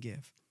can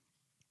give.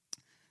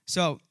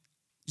 So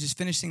just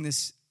finishing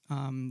this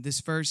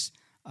verse.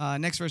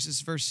 Next verse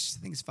is verse,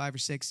 I think it's 5 or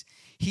 6.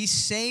 He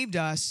saved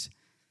us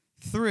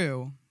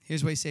through,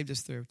 here's what he saved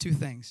us through. 2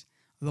 things.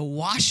 The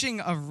washing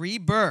of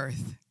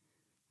rebirth.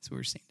 That's what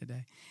we're seeing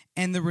today.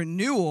 And the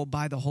renewal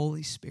by the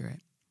Holy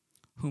Spirit,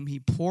 whom he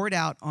poured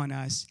out on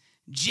us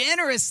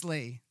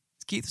generously.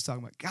 As Keith was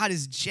talking about, God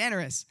is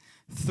generous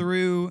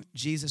through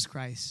Jesus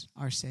Christ,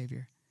 our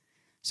Savior.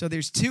 So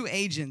there's 2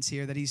 agents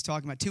here that he's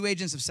talking about, 2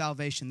 agents of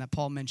salvation that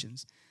Paul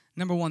mentions.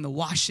 Number 1, the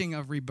washing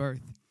of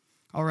rebirth.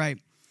 All right.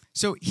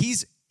 So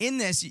he's in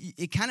this,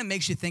 it kind of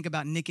makes you think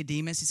about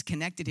Nicodemus. He's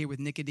connected here with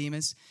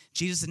Nicodemus.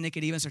 Jesus and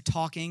Nicodemus are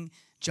talking,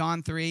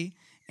 John 3.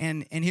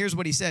 And here's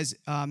what he says.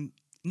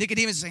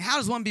 Nicodemus is saying, how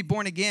does one be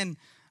born again?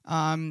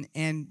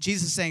 And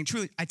Jesus is saying,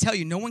 truly, I tell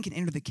you, no one can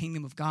enter the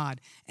kingdom of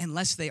God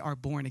unless they are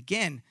born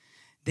again.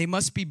 They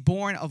must be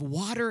born of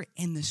water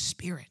and the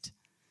Spirit.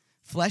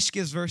 Flesh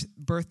gives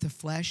birth to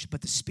flesh,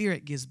 but the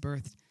Spirit gives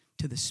birth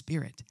to the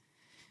Spirit.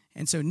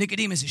 And so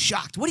Nicodemus is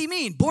shocked. What do you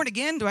mean? Born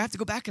again? Do I have to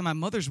go back in my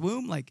mother's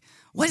womb?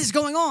 What is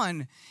going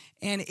on?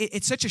 And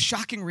it's such a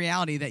shocking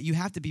reality that you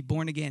have to be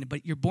born again,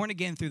 but you're born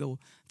again through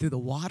the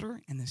water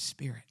and the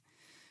Spirit.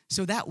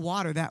 So that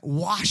water, that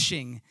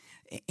washing,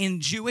 in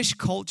Jewish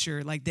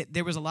culture,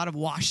 there was a lot of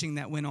washing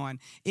that went on.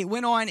 It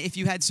went on if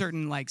you had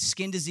certain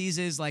skin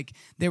diseases,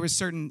 there was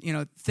certain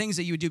things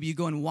that you would do, but you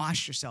go and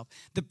wash yourself.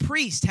 The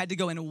priest had to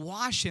go and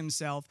wash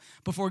himself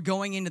before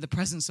going into the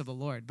presence of the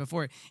Lord,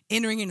 before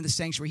entering into the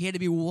sanctuary. He had to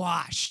be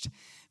washed.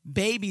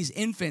 Babies,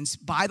 infants,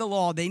 by the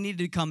law, they needed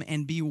to come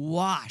and be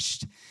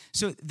washed.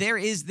 So there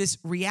is this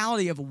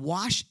reality of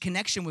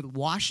connection with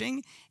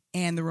washing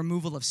and the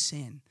removal of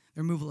sin,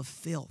 the removal of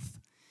filth.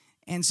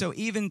 And so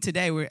even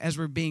today,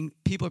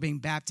 people are being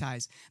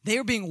baptized, they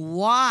are being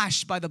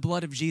washed by the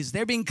blood of Jesus.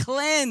 They're being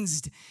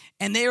cleansed,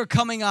 and they are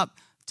coming up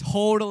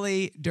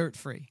totally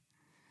dirt-free.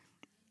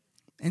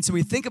 And so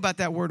we think about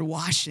that word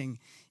washing.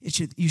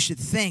 You should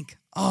think,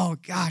 oh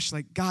gosh,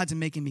 God's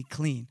making me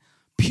clean,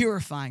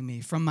 purifying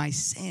me from my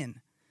sin.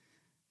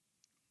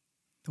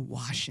 The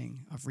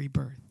washing of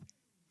rebirth.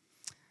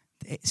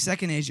 The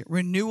second agent,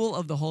 renewal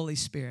of the Holy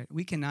Spirit.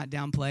 We cannot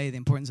downplay the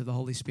importance of the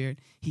Holy Spirit.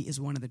 He is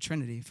one of the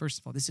Trinity. First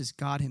of all, this is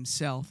God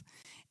himself.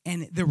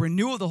 And the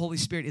renewal of the Holy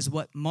Spirit is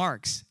what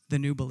marks the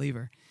new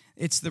believer.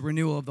 It's the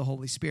renewal of the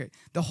Holy Spirit.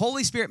 The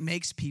Holy Spirit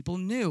makes people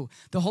new.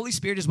 The Holy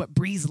Spirit is what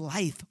breathes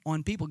life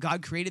on people.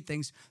 God created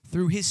things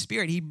through his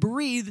Spirit. He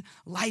breathed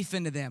life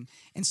into them.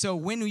 And so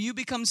when you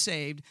become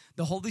saved,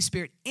 the Holy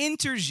Spirit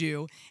enters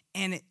you,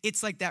 and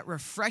it's like that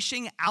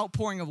refreshing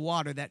outpouring of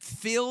water that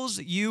fills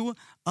you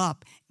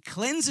up,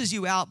 cleanses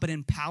you out, but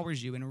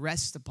empowers you and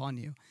rests upon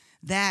you.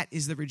 That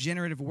is the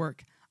regenerative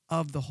work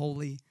of the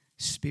Holy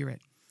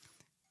Spirit.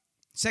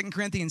 2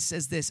 Corinthians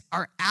says this,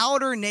 our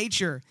outer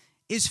nature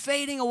is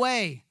fading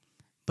away,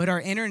 but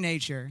our inner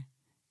nature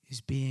is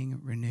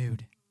being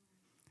renewed.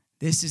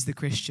 This is the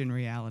Christian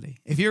reality.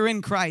 If you're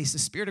in Christ, the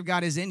Spirit of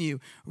God is in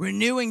you,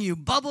 renewing you,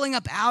 bubbling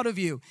up out of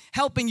you,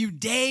 helping you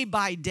day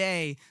by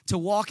day to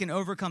walk and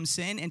overcome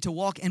sin and to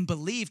walk and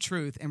believe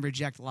truth and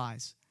reject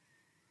lies.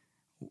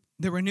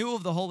 The renewal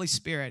of the Holy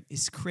Spirit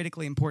is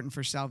critically important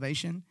for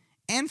salvation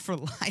and for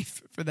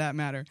life, for that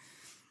matter.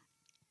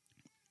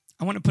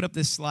 I want to put up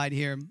this slide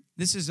here.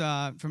 This is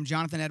from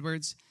Jonathan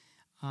Edwards.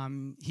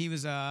 He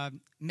was an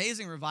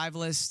amazing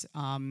revivalist,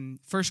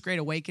 First Great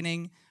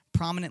Awakening,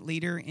 prominent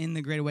leader in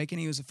the Great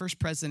Awakening. He was the first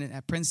president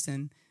at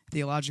Princeton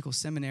Theological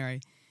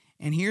Seminary.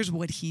 And here's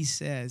what he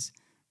says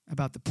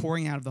about the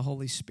pouring out of the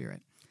Holy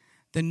Spirit.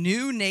 The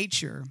new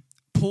nature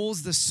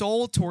pulls the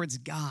soul towards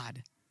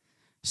God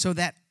so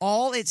that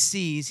all it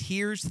sees,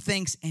 hears,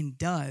 thinks, and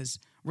does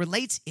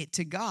relates it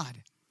to God.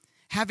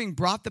 Having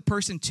brought the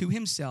person to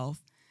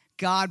himself,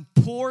 God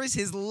pours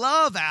his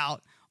love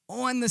out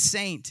on the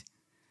saint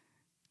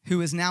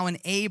who is now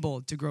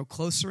enabled to grow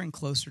closer and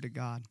closer to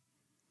God.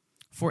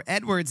 For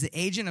Edwards, the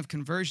agent of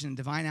conversion and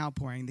divine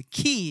outpouring, the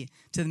key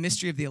to the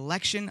mystery of the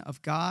election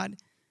of God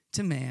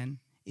to man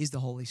is the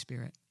Holy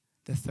Spirit,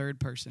 the third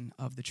person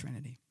of the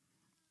Trinity.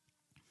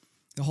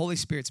 The Holy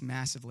Spirit's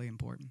massively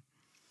important.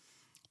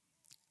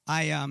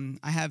 I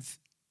have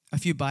a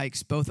few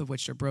bikes, both of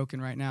which are broken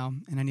right now,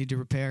 and I need to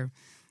repair,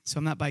 so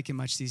I'm not biking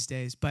much these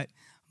days. But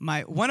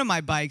one of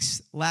my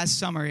bikes, last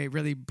summer, it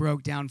really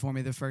broke down for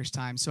me the first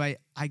time. So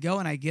I go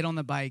and I get on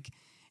the bike,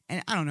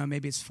 and I don't know,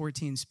 maybe it's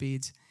 14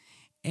 speeds.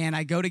 And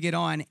I go to get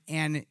on,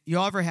 and you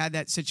all ever had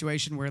that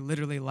situation where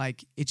literally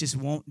like it just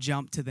won't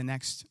jump to the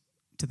next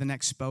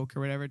spoke or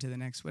whatever, to the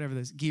next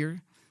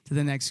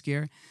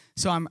gear.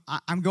 So I'm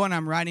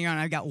riding around, and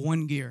I've got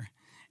one gear.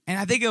 And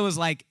I think it was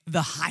like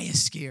the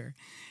highest gear.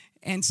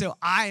 And so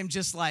I am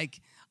just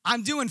like,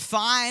 I'm doing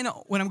fine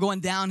when I'm going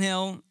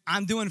downhill.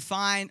 I'm doing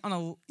fine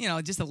on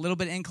just a little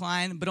bit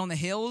incline, but on the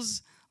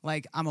hills,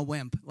 like I'm a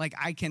wimp. Like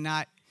I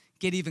cannot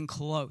get even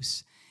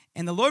close.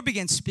 And the Lord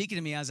began speaking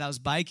to me as I was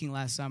biking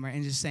last summer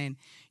and just saying,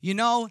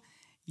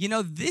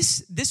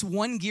 this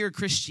one gear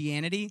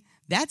Christianity,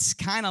 that's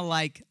kind of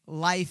like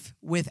life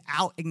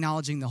without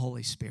acknowledging the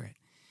Holy Spirit.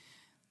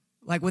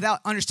 Like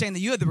without understanding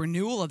that you have the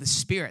renewal of the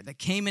Spirit that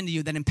came into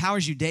you that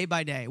empowers you day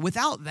by day.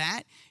 Without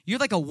that, you're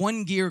like a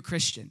one gear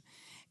Christian.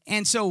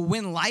 And so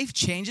when life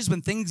changes,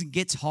 when things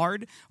gets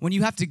hard, when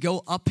you have to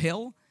go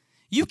uphill,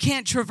 you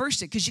can't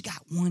traverse it because you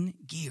got one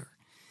gear.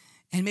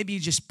 And maybe you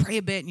just pray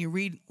a bit and you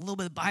read a little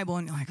bit of the Bible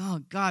and you're like, oh,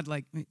 God,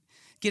 like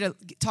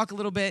talk a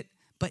little bit.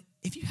 But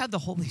if you have the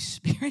Holy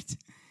Spirit,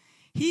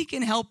 he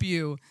can help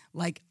you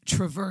like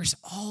traverse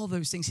all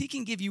those things. He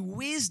can give you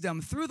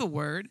wisdom through the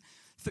Word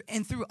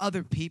and through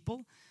other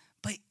people.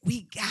 But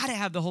we got to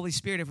have the Holy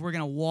Spirit if we're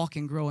going to walk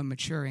and grow and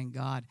mature in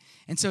God.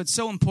 And so it's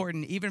so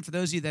important, even for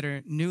those of you that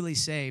are newly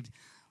saved,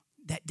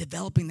 that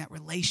developing that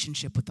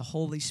relationship with the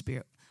Holy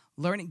Spirit.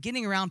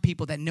 Getting around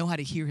people that know how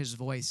to hear his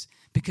voice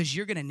because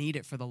you're going to need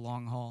it for the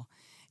long haul.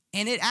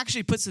 And it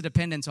actually puts the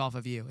dependence off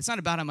of you. It's not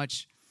about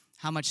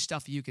how much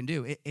stuff you can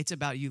do. It's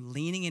about you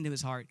leaning into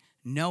his heart,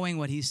 knowing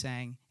what he's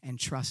saying, and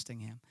trusting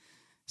him.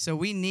 So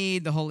we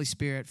need the Holy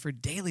Spirit for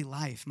daily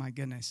life, my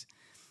goodness.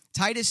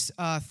 Titus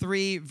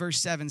 3, verse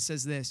 7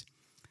 says this,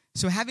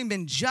 so having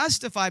been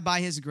justified by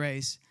his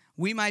grace,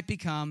 we might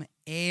become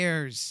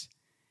heirs,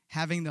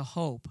 having the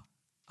hope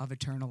of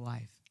eternal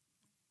life.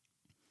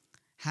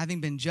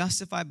 Having been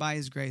justified by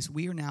his grace,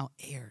 we are now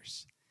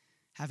heirs,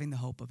 having the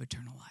hope of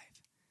eternal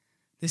life.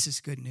 This is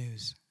good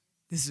news.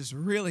 This is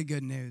really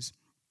good news.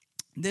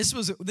 This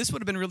would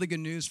have been really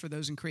good news for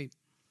those in Crete.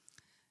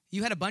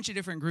 You had a bunch of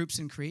different groups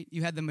in Crete.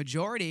 You had the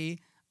majority,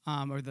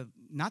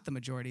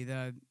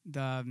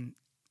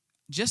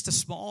 just a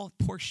small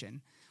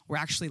portion were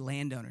actually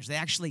landowners. They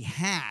actually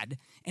had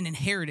an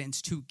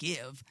inheritance to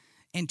give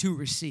and to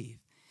receive.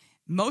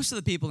 Most of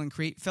the people in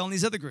Crete fell in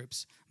these other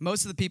groups.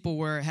 Most of the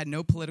people had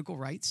no political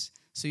rights.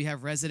 So you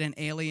have resident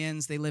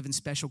aliens. They live in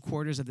special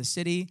quarters of the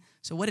city.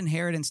 So what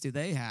inheritance do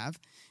they have?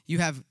 You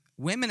have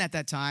women at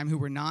that time who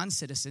were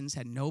non-citizens,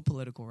 had no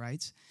political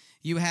rights.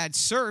 You had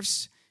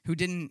serfs who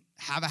didn't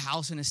have a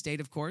house and estate,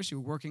 of course, who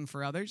were working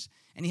for others.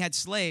 And you had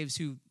slaves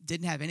who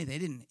didn't have anything. They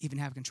didn't even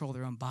have control of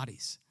their own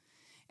bodies.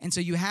 And so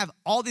you have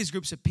all these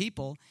groups of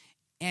people,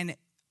 and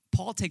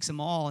Paul takes them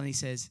all and he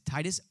says,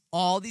 Titus,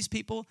 all these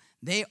people,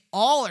 they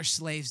all are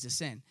slaves to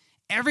sin.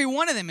 Every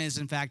one of them is,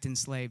 in fact,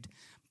 enslaved.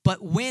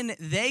 But when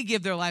they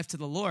give their life to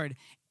the Lord,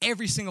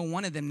 every single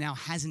one of them now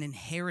has an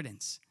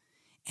inheritance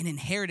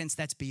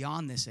that's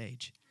beyond this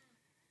age,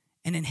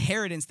 an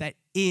inheritance that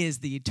is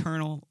the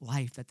eternal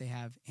life that they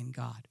have in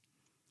God.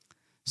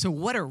 So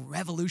what a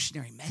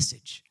revolutionary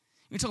message.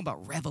 We're talking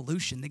about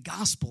revolution. The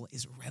gospel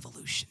is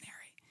revolutionary.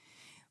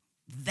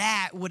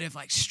 That would have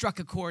like struck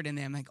a chord in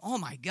them. Like, oh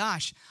my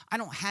gosh, I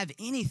don't have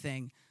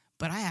anything,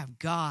 but I have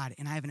God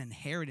and I have an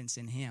inheritance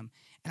in him.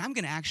 And I'm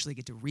going to actually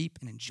get to reap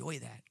and enjoy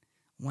that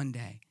one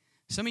day.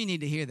 Some of you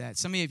need to hear that.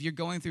 Some of you, if you're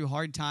going through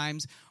hard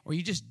times or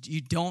you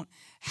don't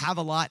have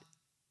a lot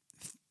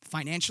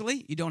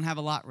financially, you don't have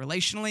a lot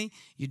relationally,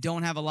 you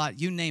don't have a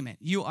lot, you name it.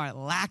 You are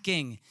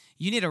lacking.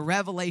 You need a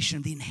revelation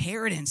of the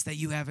inheritance that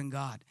you have in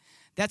God.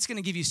 that's going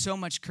to give you so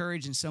much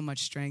courage and so much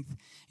strength.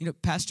 You know,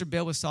 Pastor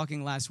Bill was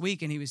talking last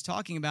week, and he was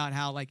talking about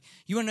how, like,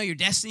 you want to know your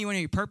destiny, you want to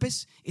know your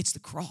purpose? It's the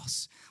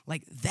cross.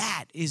 Like,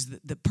 that is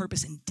the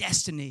purpose and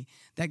destiny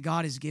that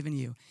God has given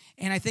you.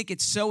 And I think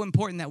it's so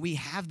important that we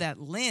have that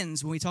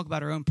lens when we talk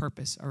about our own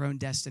purpose, our own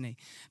destiny.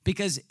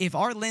 Because if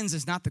our lens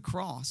is not the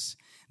cross,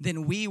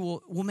 then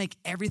we'll make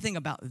everything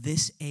about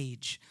this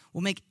age.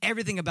 We'll make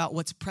everything about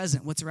what's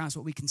present, what's around us,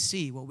 what we can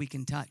see, what we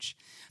can touch.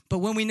 But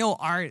when we know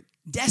our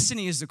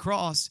destiny is the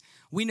cross,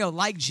 we know,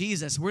 like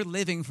Jesus, we're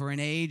living for an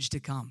age to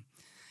come.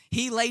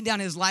 He laid down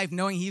his life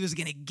knowing he was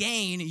going to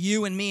gain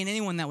you and me and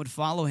anyone that would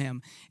follow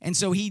him. And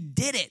so he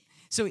did it.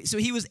 So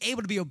he was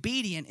able to be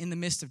obedient in the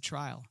midst of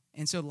trial.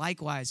 And so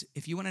likewise,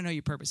 if you want to know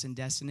your purpose and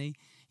destiny,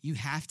 you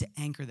have to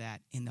anchor that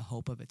in the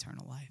hope of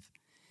eternal life.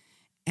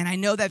 And I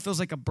know that feels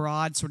like a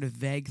broad, sort of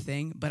vague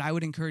thing, but I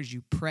would encourage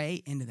you,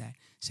 pray into that.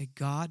 Say,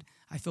 God,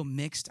 I feel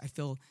mixed. I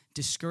feel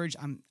discouraged.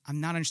 I'm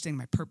not understanding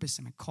my purpose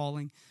and my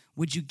calling.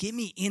 Would you give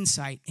me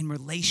insight in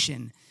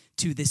relation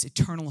to this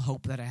eternal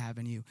hope that I have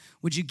in you?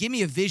 Would you give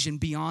me a vision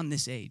beyond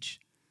this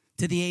age,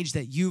 to the age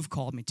that you've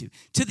called me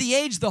to the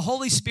age the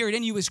Holy Spirit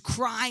in you is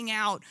crying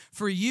out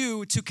for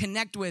you to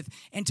connect with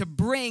and to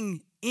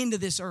bring into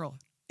this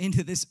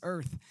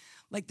earth?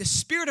 Like the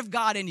Spirit of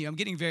God in you. I'm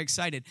getting very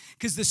excited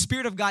because the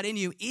Spirit of God in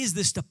you is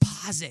this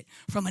deposit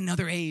from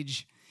another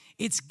age.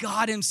 It's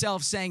God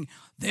himself saying,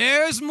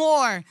 there's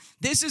more.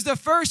 This is the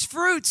first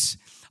fruits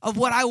of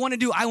what I want to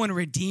do. I want to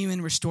redeem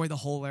and restore the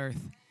whole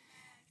earth.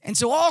 And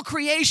so all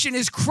creation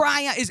is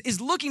crying out, is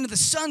looking to the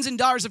sons and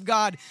daughters of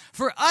God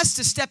for us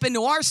to step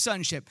into our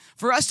sonship,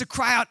 for us to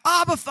cry out,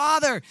 Abba,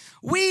 Father,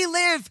 we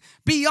live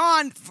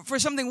beyond for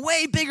something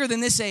way bigger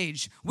than this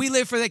age. We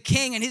live for the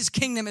King, and his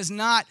kingdom is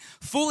not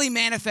fully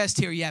manifest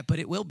here yet, but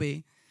it will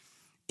be.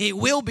 It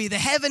will be. The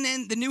heaven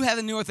and the new heaven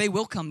and new earth, they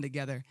will come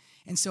together.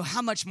 And so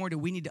how much more do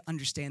we need to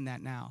understand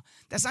that now?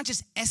 That's not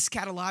just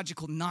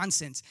eschatological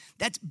nonsense.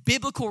 That's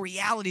biblical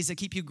realities that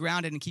keep you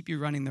grounded and keep you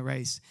running the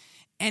race.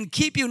 And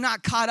keep you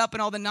not caught up in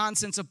all the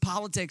nonsense of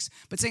politics,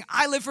 but saying,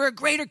 I live for a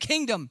greater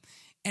kingdom.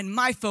 And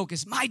my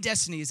focus, my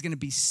destiny is going to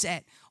be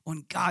set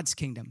on God's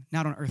kingdom,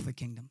 not on earthly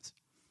kingdoms.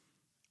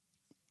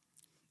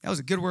 That was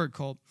a good word,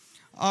 Colt.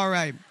 All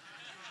right.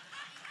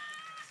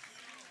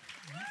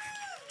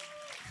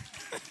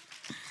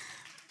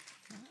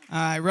 All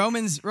right,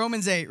 Romans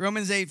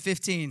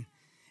 8:15.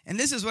 And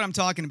this is what I'm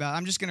talking about.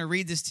 I'm just going to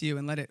read this to you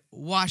and let it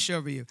wash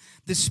over you.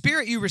 The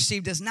Spirit you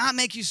received does not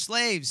make you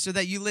slaves so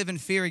that you live in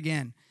fear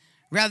again.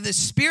 Rather, the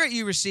Spirit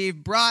you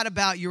received brought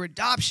about your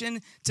adoption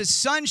to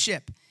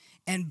sonship.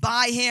 And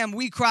by him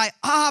we cry,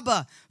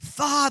 Abba,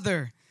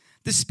 Father.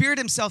 The Spirit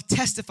himself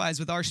testifies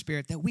with our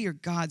spirit that we are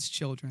God's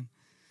children.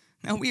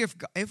 Now,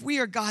 if we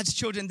are God's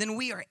children, then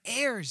we are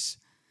heirs.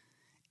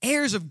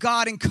 Heirs of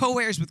God and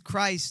co-heirs with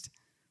Christ.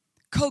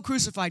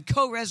 Co-crucified,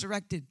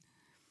 co-resurrected.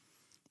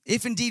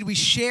 If indeed we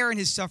share in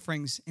his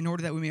sufferings, in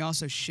order that we may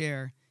also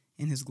share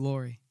in his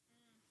glory.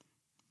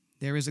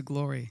 There is a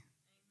glory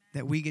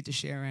that we get to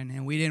share in,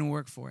 and we didn't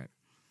work for it.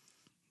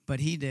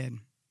 But he did,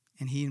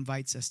 and he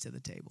invites us to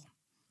the table.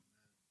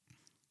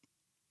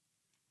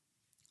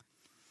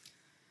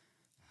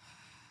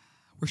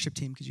 Worship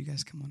team, could you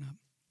guys come on up?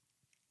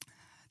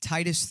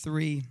 Titus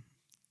 3,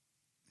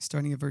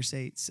 starting at verse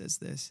 8, says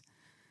this.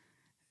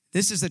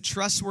 This is a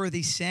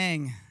trustworthy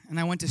saying, and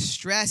I want to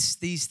stress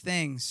these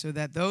things so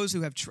that those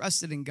who have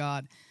trusted in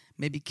God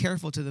may be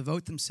careful to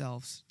devote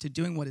themselves to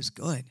doing what is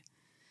good.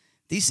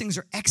 These things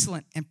are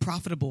excellent and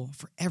profitable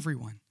for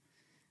everyone.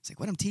 It's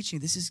like, what I'm teaching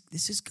you, this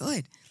is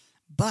good.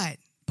 But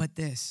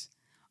this,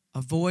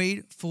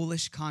 avoid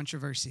foolish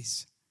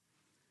controversies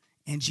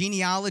and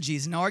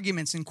genealogies and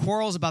arguments and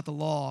quarrels about the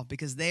law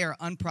because they are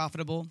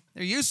unprofitable.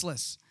 They're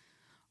useless.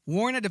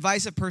 Warn a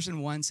divisive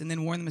person once and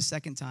then warn them a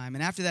second time.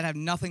 And after that, have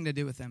nothing to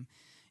do with them.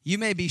 You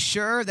may be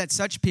sure that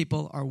such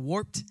people are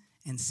warped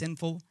and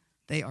sinful.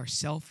 They are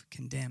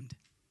self-condemned.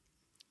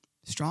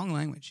 Strong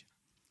language.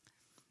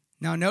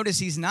 Now, notice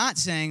he's not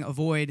saying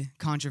avoid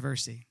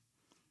controversy.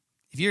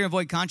 If you're going to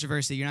avoid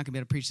controversy, you're not going to be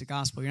able to preach the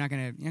gospel. You're not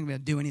going to be able to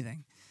do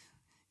anything.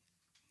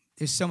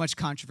 There's so much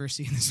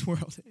controversy in this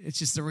world. It's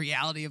just the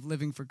reality of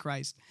living for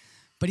Christ.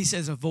 But he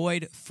says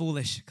avoid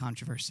foolish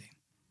controversy.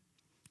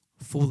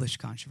 Foolish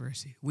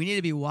controversy. We need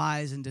to be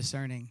wise and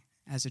discerning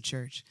as a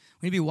church.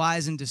 We need to be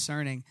wise and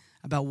discerning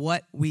about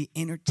what we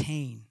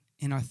entertain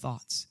in our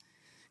thoughts.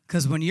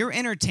 Because when you're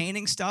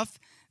entertaining stuff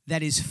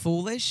that is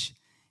foolish,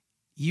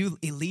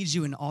 it leads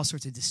you in all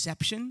sorts of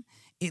deception.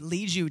 It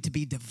leads you to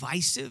be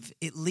divisive.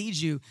 It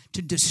leads you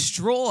to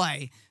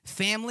destroy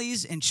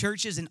families and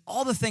churches and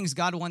all the things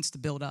God wants to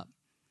build up.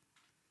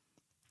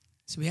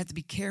 So we have to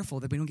be careful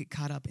that we don't get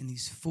caught up in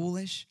these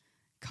foolish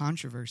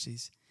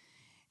controversies.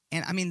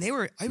 And I mean, they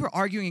were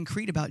arguing in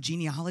Crete about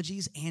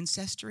genealogies,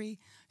 ancestry,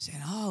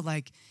 saying,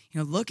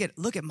 look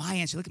at my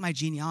ancestry, look at my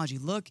genealogy,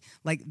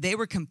 they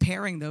were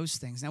comparing those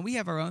things. Now we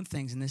have our own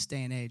things in this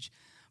day and age,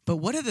 but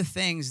what are the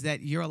things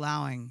that you're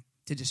allowing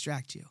to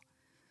distract you?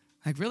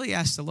 Like, really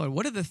ask the Lord,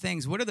 what are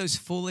those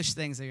foolish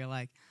things that you're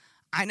like,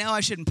 I know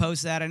I shouldn't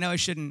post that. I know I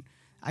shouldn't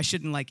I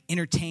shouldn't like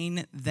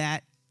entertain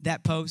that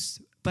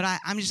post, but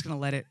I'm just going to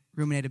let it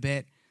ruminate a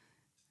bit.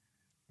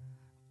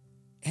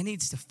 It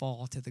needs to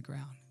fall to the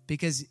ground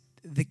because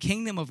the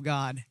kingdom of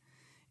God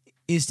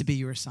is to be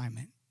your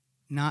assignment,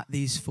 not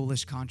these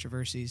foolish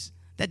controversies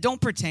that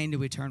don't pertain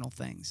to eternal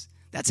things.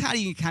 That's how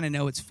you kind of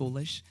know it's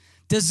foolish.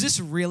 Does this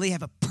really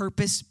have a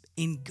purpose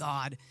in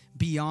God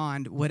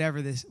beyond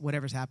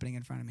whatever's happening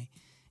in front of me?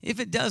 If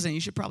it doesn't,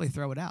 you should probably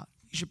throw it out.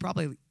 You should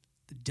probably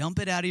dump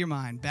it out of your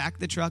mind, back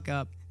the truck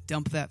up,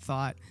 dump that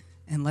thought,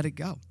 and let it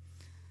go.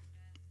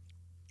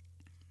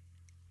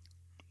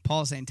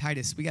 Paul is saying,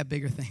 Titus, we got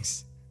bigger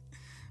things.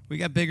 We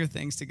got bigger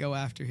things to go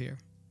after here.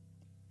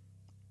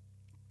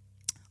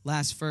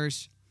 Last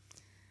verse,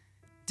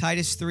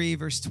 Titus 3,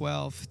 verse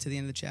 12 to the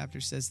end of the chapter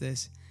says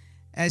this.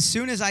 As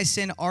soon as I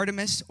send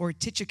Artemas or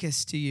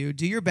Tychicus to you,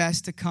 do your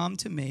best to come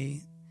to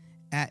me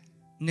at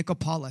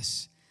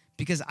Nicopolis,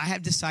 because I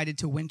have decided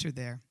to winter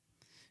there.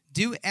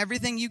 Do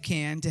everything you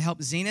can to help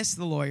Zenas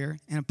the lawyer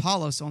and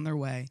Apollos on their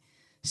way.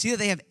 See that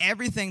they have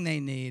everything they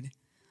need.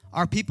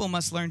 Our people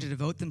must learn to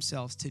devote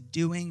themselves to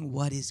doing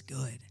what is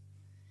good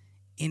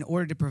in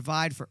order to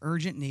provide for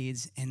urgent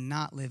needs and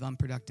not live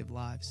unproductive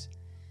lives.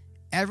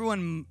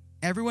 Everyone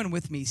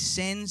with me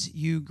sends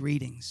you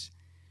greetings.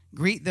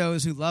 Greet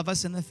those who love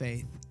us in the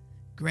faith.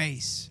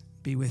 Grace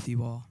be with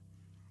you all.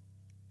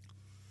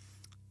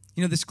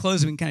 You know, this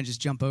closing, we can kind of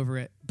just jump over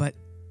it, but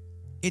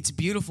it's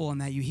beautiful in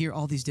that you hear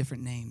all these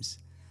different names.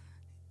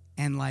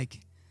 And like,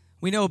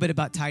 we know a bit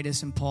about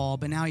Titus and Paul,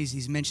 but now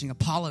he's mentioning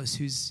Apollos,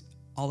 who's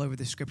all over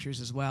the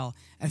scriptures as well,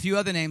 and a few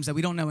other names that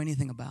we don't know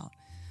anything about.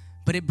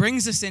 But it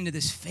brings us into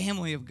this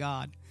family of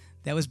God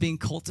that was being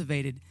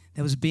cultivated,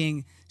 that was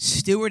being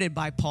stewarded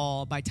by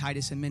Paul, by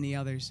Titus, and many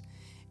others.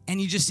 And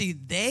you just see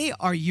they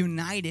are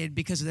united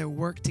because of their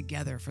work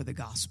together for the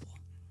gospel.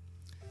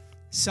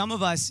 Some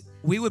of us,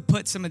 we would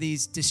put some of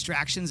these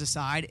distractions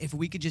aside if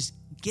we could just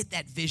get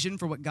that vision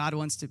for what God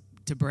wants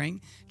to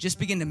bring. Just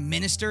begin to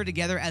minister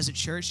together as a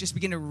church. Just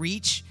begin to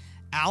reach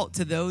out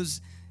to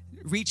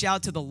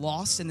the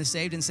lost and the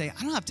saved and say,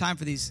 I don't have time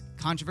for these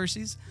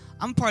controversies.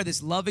 I'm part of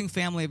this loving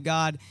family of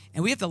God,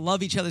 and we have to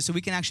love each other so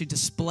we can actually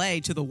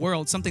display to the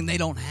world something they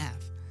don't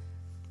have.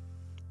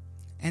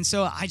 And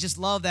so I just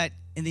love that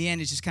in the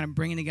end, it's just kind of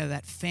bringing together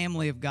that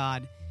family of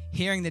God,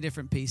 hearing the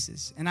different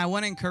pieces. And I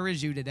want to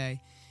encourage you today,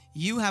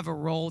 you have a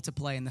role to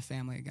play in the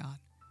family of God.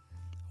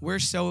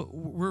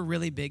 We're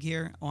really big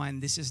here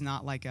on this is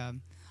not like a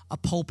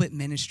pulpit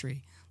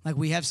ministry. Like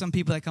we have some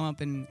people that come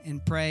up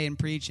and pray and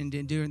preach and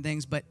do different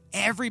things, but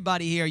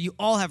everybody here, you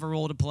all have a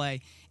role to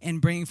play in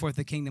bringing forth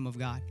the kingdom of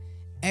God.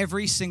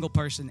 Every single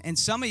person. And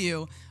some of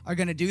you are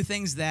going to do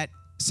things that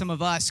some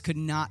of us could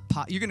not.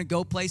 You're going to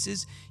go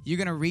places. You're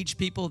going to reach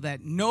people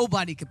that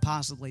nobody could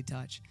possibly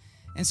touch.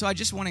 And so I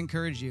just want to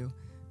encourage you.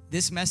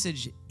 This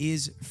message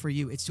is for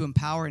you. It's to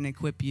empower and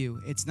equip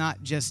you. It's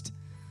not just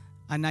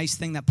a nice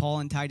thing that Paul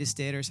and Titus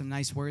did or some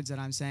nice words that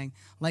I'm saying.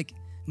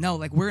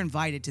 No, we're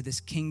invited to this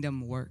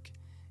kingdom work.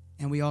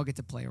 And we all get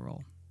to play a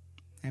role.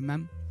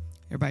 Amen?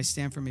 Everybody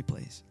stand for me,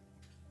 please.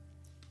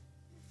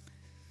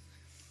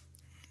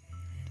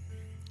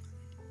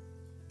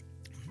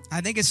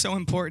 I think it's so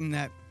important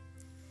that,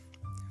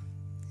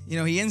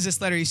 he ends this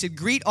letter. He said,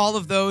 greet all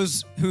of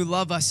those who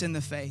love us in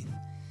the faith.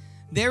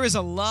 There is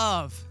a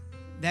love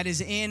that is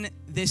in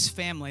this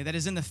family, that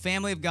is in the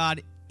family of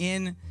God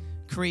in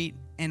Crete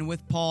and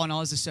with Paul and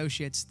all his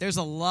associates. There's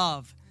a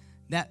love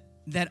that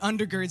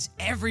undergirds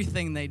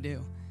everything they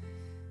do.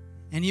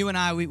 And you and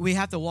I, we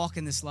have to walk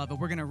in this love, but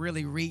we're going to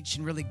really reach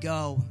and really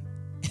go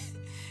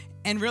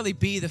and really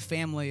be the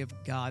family of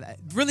God,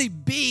 really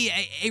be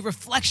a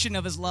reflection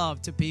of his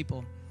love to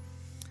people.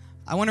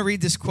 I want to read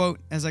this quote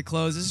as I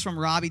close. This is from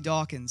Robbie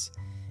Dawkins,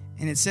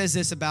 and it says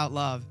this about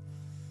love.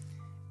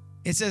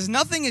 It says,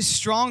 nothing is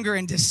stronger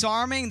in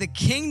disarming the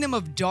kingdom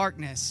of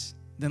darkness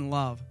than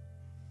love.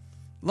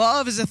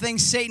 Love is a thing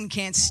Satan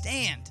can't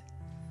stand.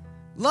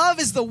 Love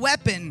is the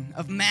weapon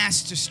of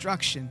mass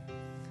destruction.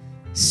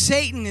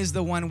 Satan is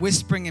the one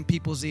whispering in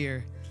people's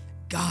ear,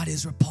 God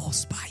is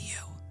repulsed by you.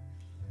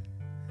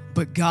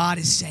 But God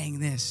is saying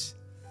this,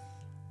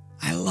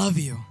 I love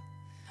you.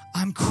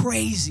 I'm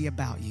crazy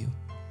about you.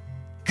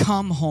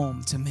 Come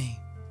home to me.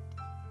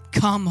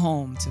 Come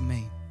home to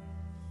me.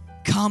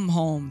 Come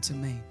home to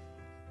me.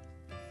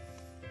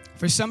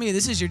 For some of you,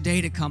 this is your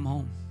day to come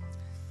home.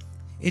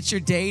 It's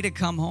your day to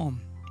come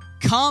home.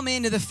 Come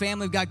into the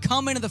family of God.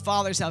 Come into the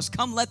Father's house.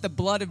 Come let the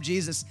blood of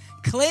Jesus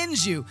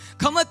cleanse you.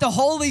 Come let the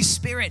Holy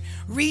Spirit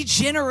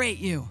regenerate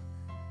you.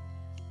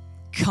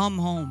 Come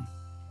home.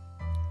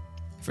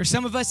 For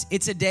some of us,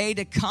 it's a day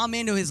to come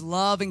into his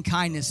love and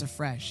kindness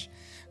afresh.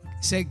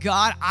 Say,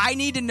 God, I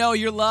need to know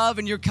your love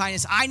and your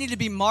kindness. I need to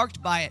be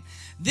marked by it.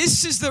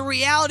 This is the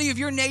reality of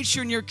your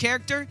nature and your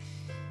character,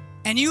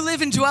 and you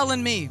live and dwell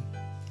in me.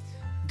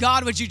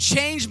 God, would you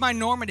change my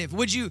normative?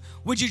 Would you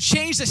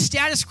change the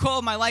status quo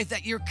of my life,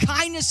 that your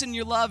kindness and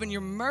your love and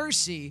your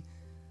mercy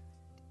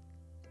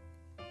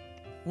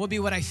will be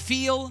what I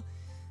feel,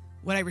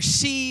 what I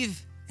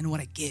receive, and what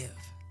I give.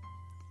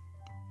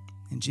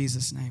 In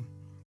Jesus' name.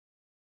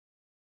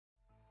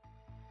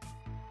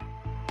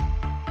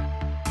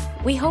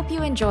 We hope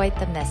you enjoyed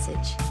the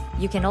message.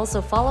 You can also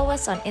follow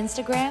us on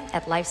Instagram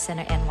at Life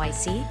Center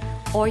NYC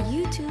or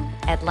YouTube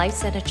at Life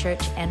Center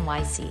Church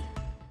NYC.